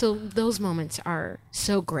 Yeah, so those moments are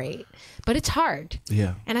so great, but it's hard.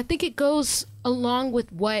 Yeah. And I think it goes along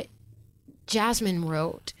with what Jasmine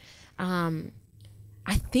wrote. I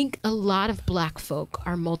think a lot of Black folk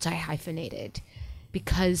are multi-hyphenated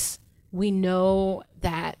because we know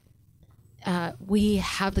that we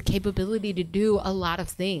have the capability to do a lot of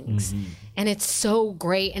things. And it's so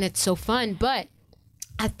great and it's so fun. But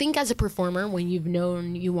I think as a performer, when you've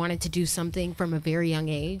known you wanted to do something from a very young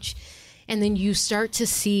age, and then you start to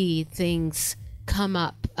see things come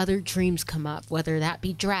up, other dreams come up, whether that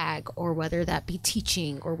be drag or whether that be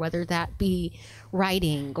teaching or whether that be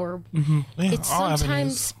writing, or it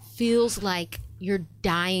sometimes feels like you're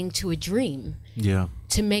dying to a dream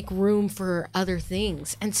to make room for other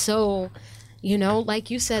things. And so,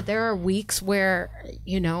 like you said, there are weeks where,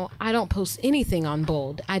 I don't post anything on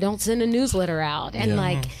Bold. I don't send a newsletter out.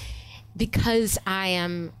 And because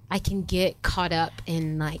I can get caught up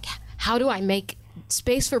in how do I make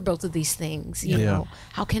space for both of these things? You know,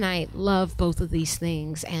 how can I love both of these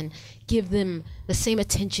things and give them the same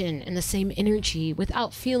attention and the same energy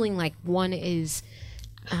without feeling like one is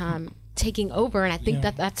taking over? And I think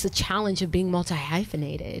that's the challenge of being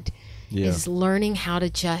multi-hyphenated, is learning how to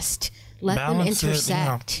just let balance them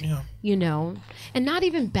intersect, and not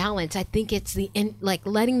even balance. I think it's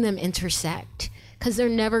letting them intersect, because they're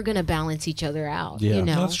never going to balance each other out.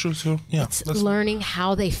 That's true too. It's learning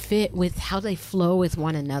how they how they flow with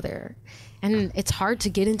one another, and it's hard to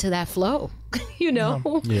get into that flow.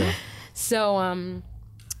 So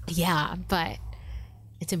Yeah, but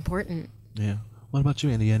it's important. Yeah. What about you,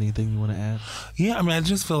 Andy? Anything you want to add? Yeah, I mean, I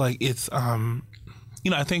just feel like it's,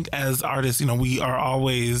 I think as artists, we are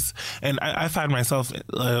always, and I find myself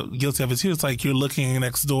guilty of it too. It's like you're looking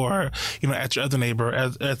next door, at your other neighbor,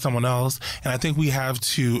 at someone else. And I think we have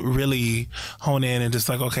to really hone in and just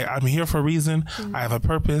like, okay, I'm here for a reason. Mm-hmm. I have a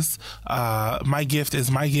purpose. My gift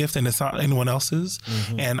is my gift and it's not anyone else's.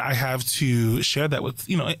 Mm-hmm. And I have to share that with,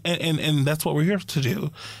 and that's what we're here to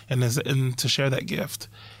do. And to share that gift.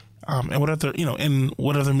 And whatever, in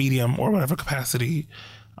whatever medium or whatever capacity.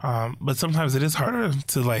 But sometimes it is harder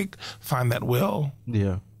to like find that will.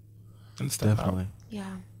 Yeah. And step definitely. out.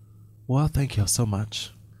 Yeah. Well, thank you so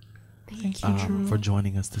much. Thank you, Drew. For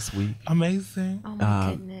joining us this week. Amazing. Oh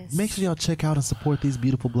my goodness. Make sure y'all check out and support these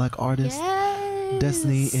beautiful Black artists. Yes.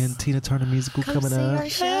 Destiny and Tina Turner musical Come coming see up. our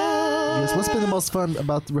show. Yes. What's been the most fun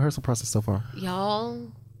about the rehearsal process so far? Y'all,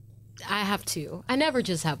 I have two. I never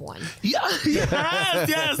just have one. Yeah.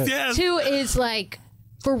 Yes. Two is like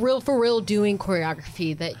for real doing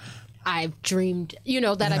choreography that I've dreamed,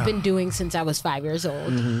 that I've been doing since I was 5 years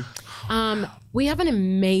old. Mm-hmm. We have an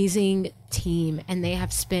amazing team and they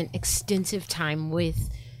have spent extensive time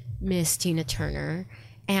with Miss Tina Turner,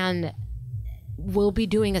 and we'll be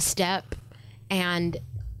doing a step and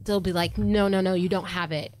they'll be like, no, you don't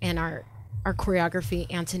have it. And our choreography,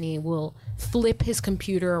 Anthony, will flip his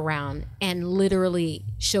computer around and literally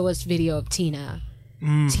show us video of Tina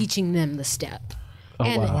teaching them the step.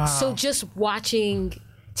 So just watching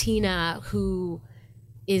Tina, who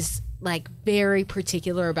is like very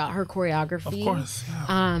particular about her choreography, of course,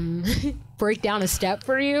 yeah. Break down a step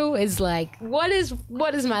for you is like, what is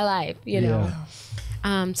my life,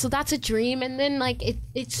 so that's a dream. And then like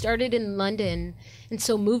it started in London, and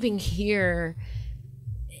so moving here,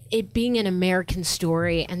 it being an American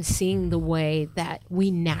story and seeing the way that we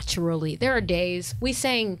naturally, there are days we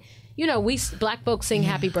sang, we Black folks sing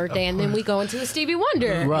Happy Birthday and then we go into a Stevie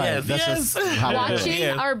Wonder. Right. Yes. Watching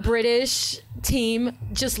our British team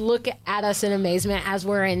just look at us in amazement as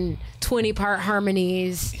we're in 20-part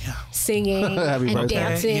harmonies, singing and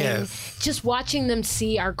dancing. Yes. Just watching them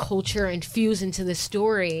see our culture infuse into the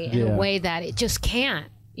story in a way that it just can't.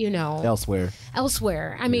 Elsewhere.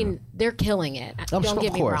 I mean, they're killing it. Don't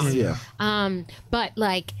get me wrong. Yeah. But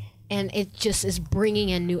like, and it just is bringing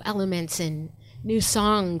in new elements and new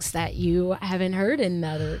songs that you haven't heard in the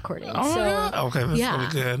other recordings. Oh, so, okay, that's really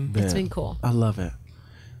good. It's been cool. I love it.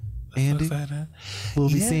 Andy, So we'll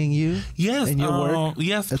be seeing you. Yes, in your work.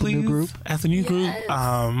 Yes, at please. The new group. At the new group.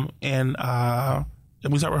 And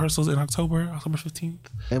we start rehearsals in October 15th.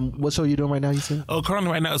 And what show are you doing right now, you said? Oh, currently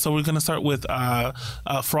right now. So we're going to start with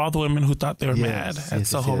For All the Women Who Thought They Were Mad at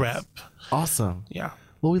Soho Rep. Awesome. Yeah.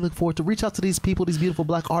 Well, we look forward to reach out to these people, these beautiful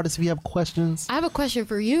Black artists. If you have questions. I have a question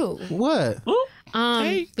for you. What?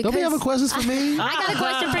 Hey. Don't be having questions for me. I got a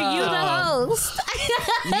question for you, the host.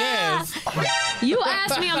 Yes. You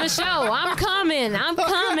asked me on the show. I'm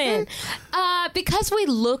coming. Because we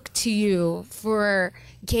look to you for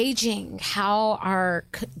gauging how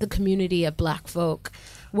the community of Black folk,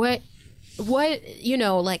 what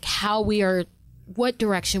how we are, what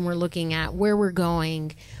direction we're looking at, where we're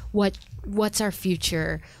going, what's our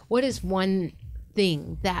future, what is one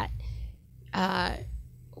thing that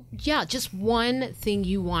just one thing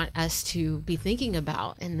you want us to be thinking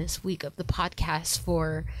about in this week of the podcast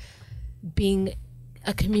for being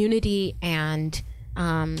a community and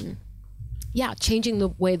changing the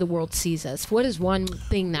way the world sees us. What is one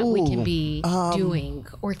thing that we can be doing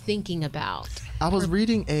or thinking about? I was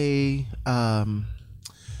reading a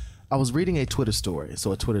Twitter story,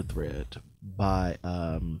 so a Twitter thread by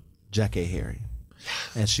Jackie Harry,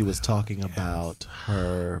 and she was talking about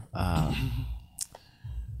her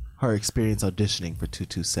her experience auditioning for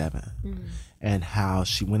 227 and how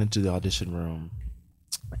she went into the audition room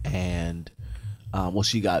and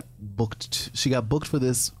she got booked for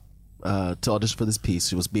this to audition for this piece.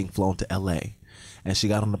 She was being flown to LA, and she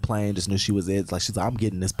got on the plane, just knew she was it. Like, she's like, I'm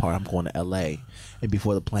getting this part, I'm going to LA. And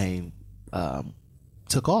before the plane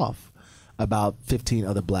took off, about 15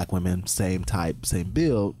 other Black women, same type, same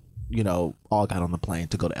build, all got on the plane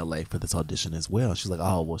to go to LA for this audition as well. She's like,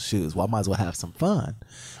 oh, well, shoot, well, I might as well have some fun.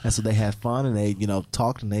 And so they had fun, and they,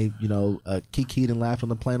 talked, and they, kikied and laughed on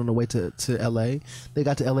the plane on the way to LA. They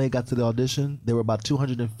got to LA, got to the audition. There were about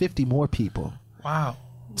 250 more people. Wow.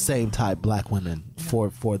 Same type Black women for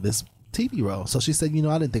this TV role. So she said,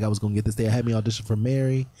 I didn't think I was going to get this. They had me audition for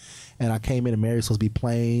Mary, and I came in, and Mary was supposed to be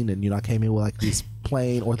plain, and I came in with like these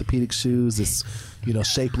plain orthopedic shoes, this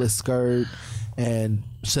shapeless skirt, and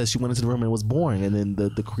says she went into the room and it was boring. And then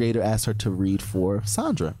the creator asked her to read for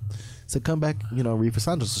Sandra. said, come back, read for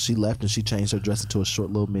Sandra. So she left and she changed her dress into a short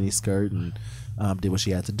little mini skirt and did what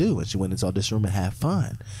she had to do. And she went into the audition room and had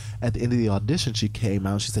fun. At the end of the audition, she came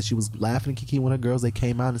out. She said she was laughing and kicking with her girls. They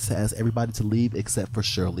came out and asked everybody to leave except for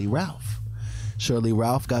Shirley Ralph. Shirley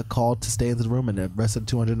Ralph got called to stay into the room, and the rest of the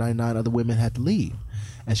 299 other women had to leave.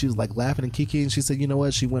 And she was like laughing and kicking. And she said, you know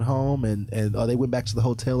what? She went home and they went back to the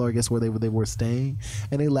hotel, or I guess where they were staying,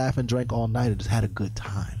 and they laughed and drank all night and just had a good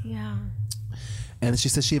time. Yeah. And she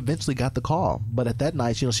said she eventually got the call, but at that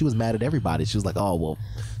night, she was mad at everybody. She was like, "Oh well,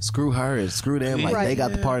 screw her and screw them. Like they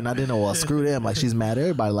got the part and I didn't know. Well, screw them. Like she's mad at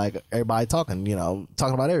everybody. Like everybody talking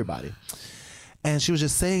about everybody." And she was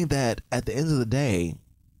just saying that at the end of the day,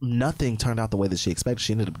 nothing turned out the way that she expected.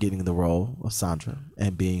 She ended up getting the role of Sandra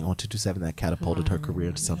and being on 227. That catapulted her career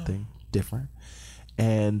into something different. But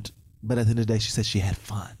at the end of the day, she said she had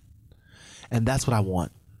fun, and that's what I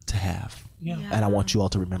want to have. Yeah. And I want you all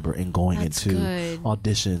to remember in going That's into good.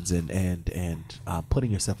 auditions and putting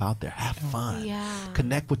yourself out there. Have fun. Yeah.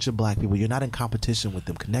 Connect with your black people. You're not in competition with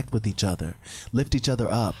them. Connect with each other. Lift each other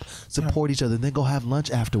up. Support each other. And then go have lunch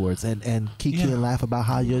afterwards and kiki and laugh about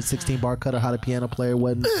how your 16-bar cut or how the piano player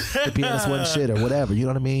the pianist wasn't shit or whatever. You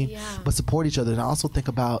know what I mean? Yeah. But support each other. And I also think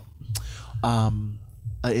about an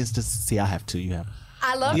instance. See, I have two. You have.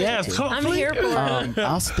 I love Yes, it. cool. I'm here for it. I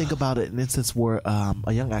also think about an instance where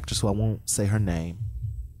a young actress who I won't say her name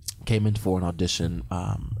came in for an audition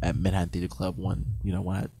at Manhattan Theater Club when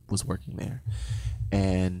I was working there,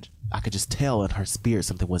 and I could just tell in her spirit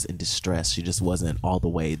something was in distress. She just wasn't all the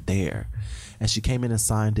way there, and she came in and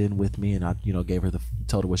signed in with me, and I gave her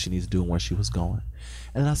told her what she needs to do and where she was going,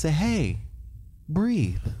 and then I said, "Hey,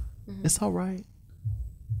 breathe. It's all right.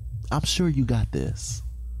 I'm sure you got this.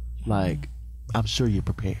 Like." I'm sure you're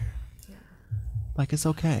prepared. Yeah. Like, it's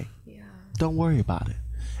okay. Yeah. Don't worry about it.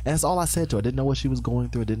 And that's all I said to her. I didn't know what she was going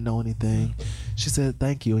through. I didn't know anything. She said,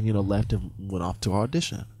 thank you, and, left and went off to her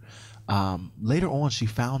audition. Later on, she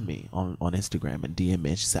found me on Instagram and DM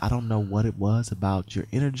me, and she said, I don't know what it was about your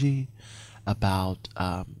energy, she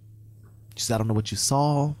said, I don't know what you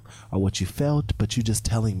saw or what you felt, but you just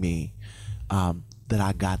telling me that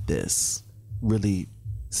I got this really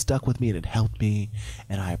stuck with me, and it helped me,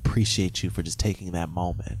 and I appreciate you for just taking that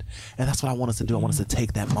moment. And that's what I want us to do. I want us to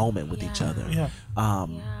take that moment with each other,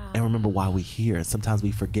 and remember why we're here. And sometimes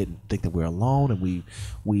we forget and think that we're alone, and we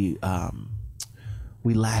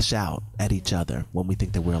lash out at each other when we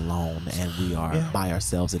think that we're alone and we are by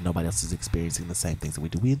ourselves and nobody else is experiencing the same things that we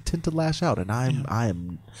do. We tend to lash out, and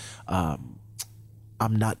I'm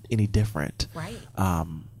not any different. Right.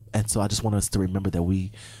 And so I just want us to remember that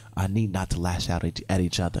we need not to lash out at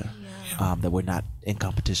each other, that we're not in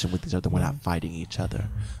competition with each other, we're not fighting each other.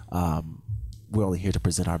 We're only here to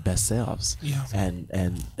present our best selves,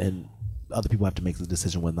 and other people have to make the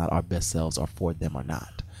decision whether or not our best selves are for them or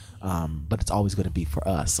not. But it's always going to be for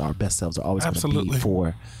us. Our best selves are always going to be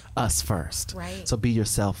for us first. Right. So be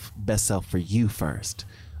yourself, best self for you first.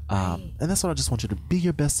 And that's what I just want you to be,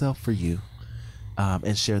 your best self for you,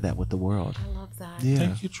 and share that with the world. I love that. Yeah.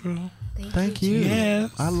 Thank you, True. Thank you.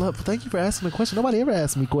 Yes. Thank you for asking the question. Nobody ever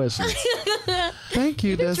asked me questions. Thank you,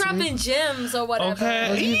 You're Destiny. dropping gems or whatever.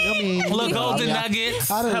 Okay. Little golden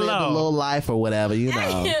nuggets. I done lived a little life or whatever,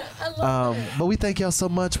 I love it. But we thank y'all so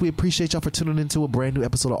much. We appreciate y'all for tuning into a brand new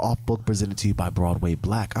episode of Off Book presented to you by Broadway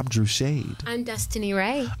Black. I'm Drew Shade. I'm Destiny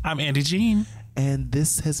Ray. I'm Andy Jean. And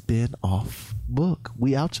this has been Off Book.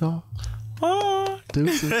 We out, y'all. Bye.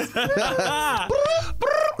 Deuces.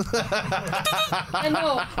 I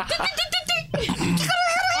know.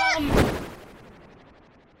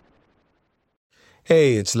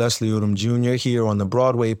 Hey, it's Leslie Odom Jr. here on the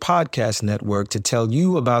Broadway Podcast Network to tell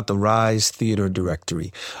you about the Rise Theater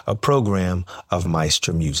Directory, a program of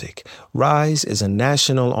Maestro Music. Rise is a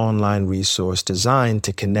national online resource designed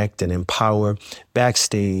to connect and empower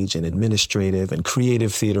backstage and administrative and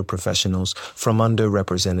creative theater professionals from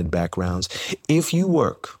underrepresented backgrounds. If you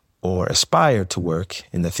work or aspire to work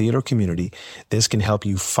in the theater community, this can help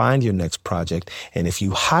you find your next project. And if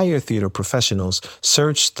you hire theater professionals,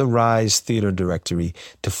 search the Rise Theater Directory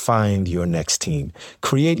to find your next team.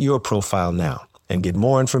 Create your profile now and get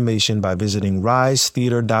more information by visiting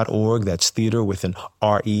risetheater.org. That's theater with an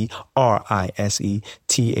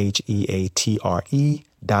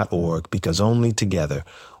RERISETHEATRE.org, because only together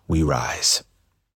we rise.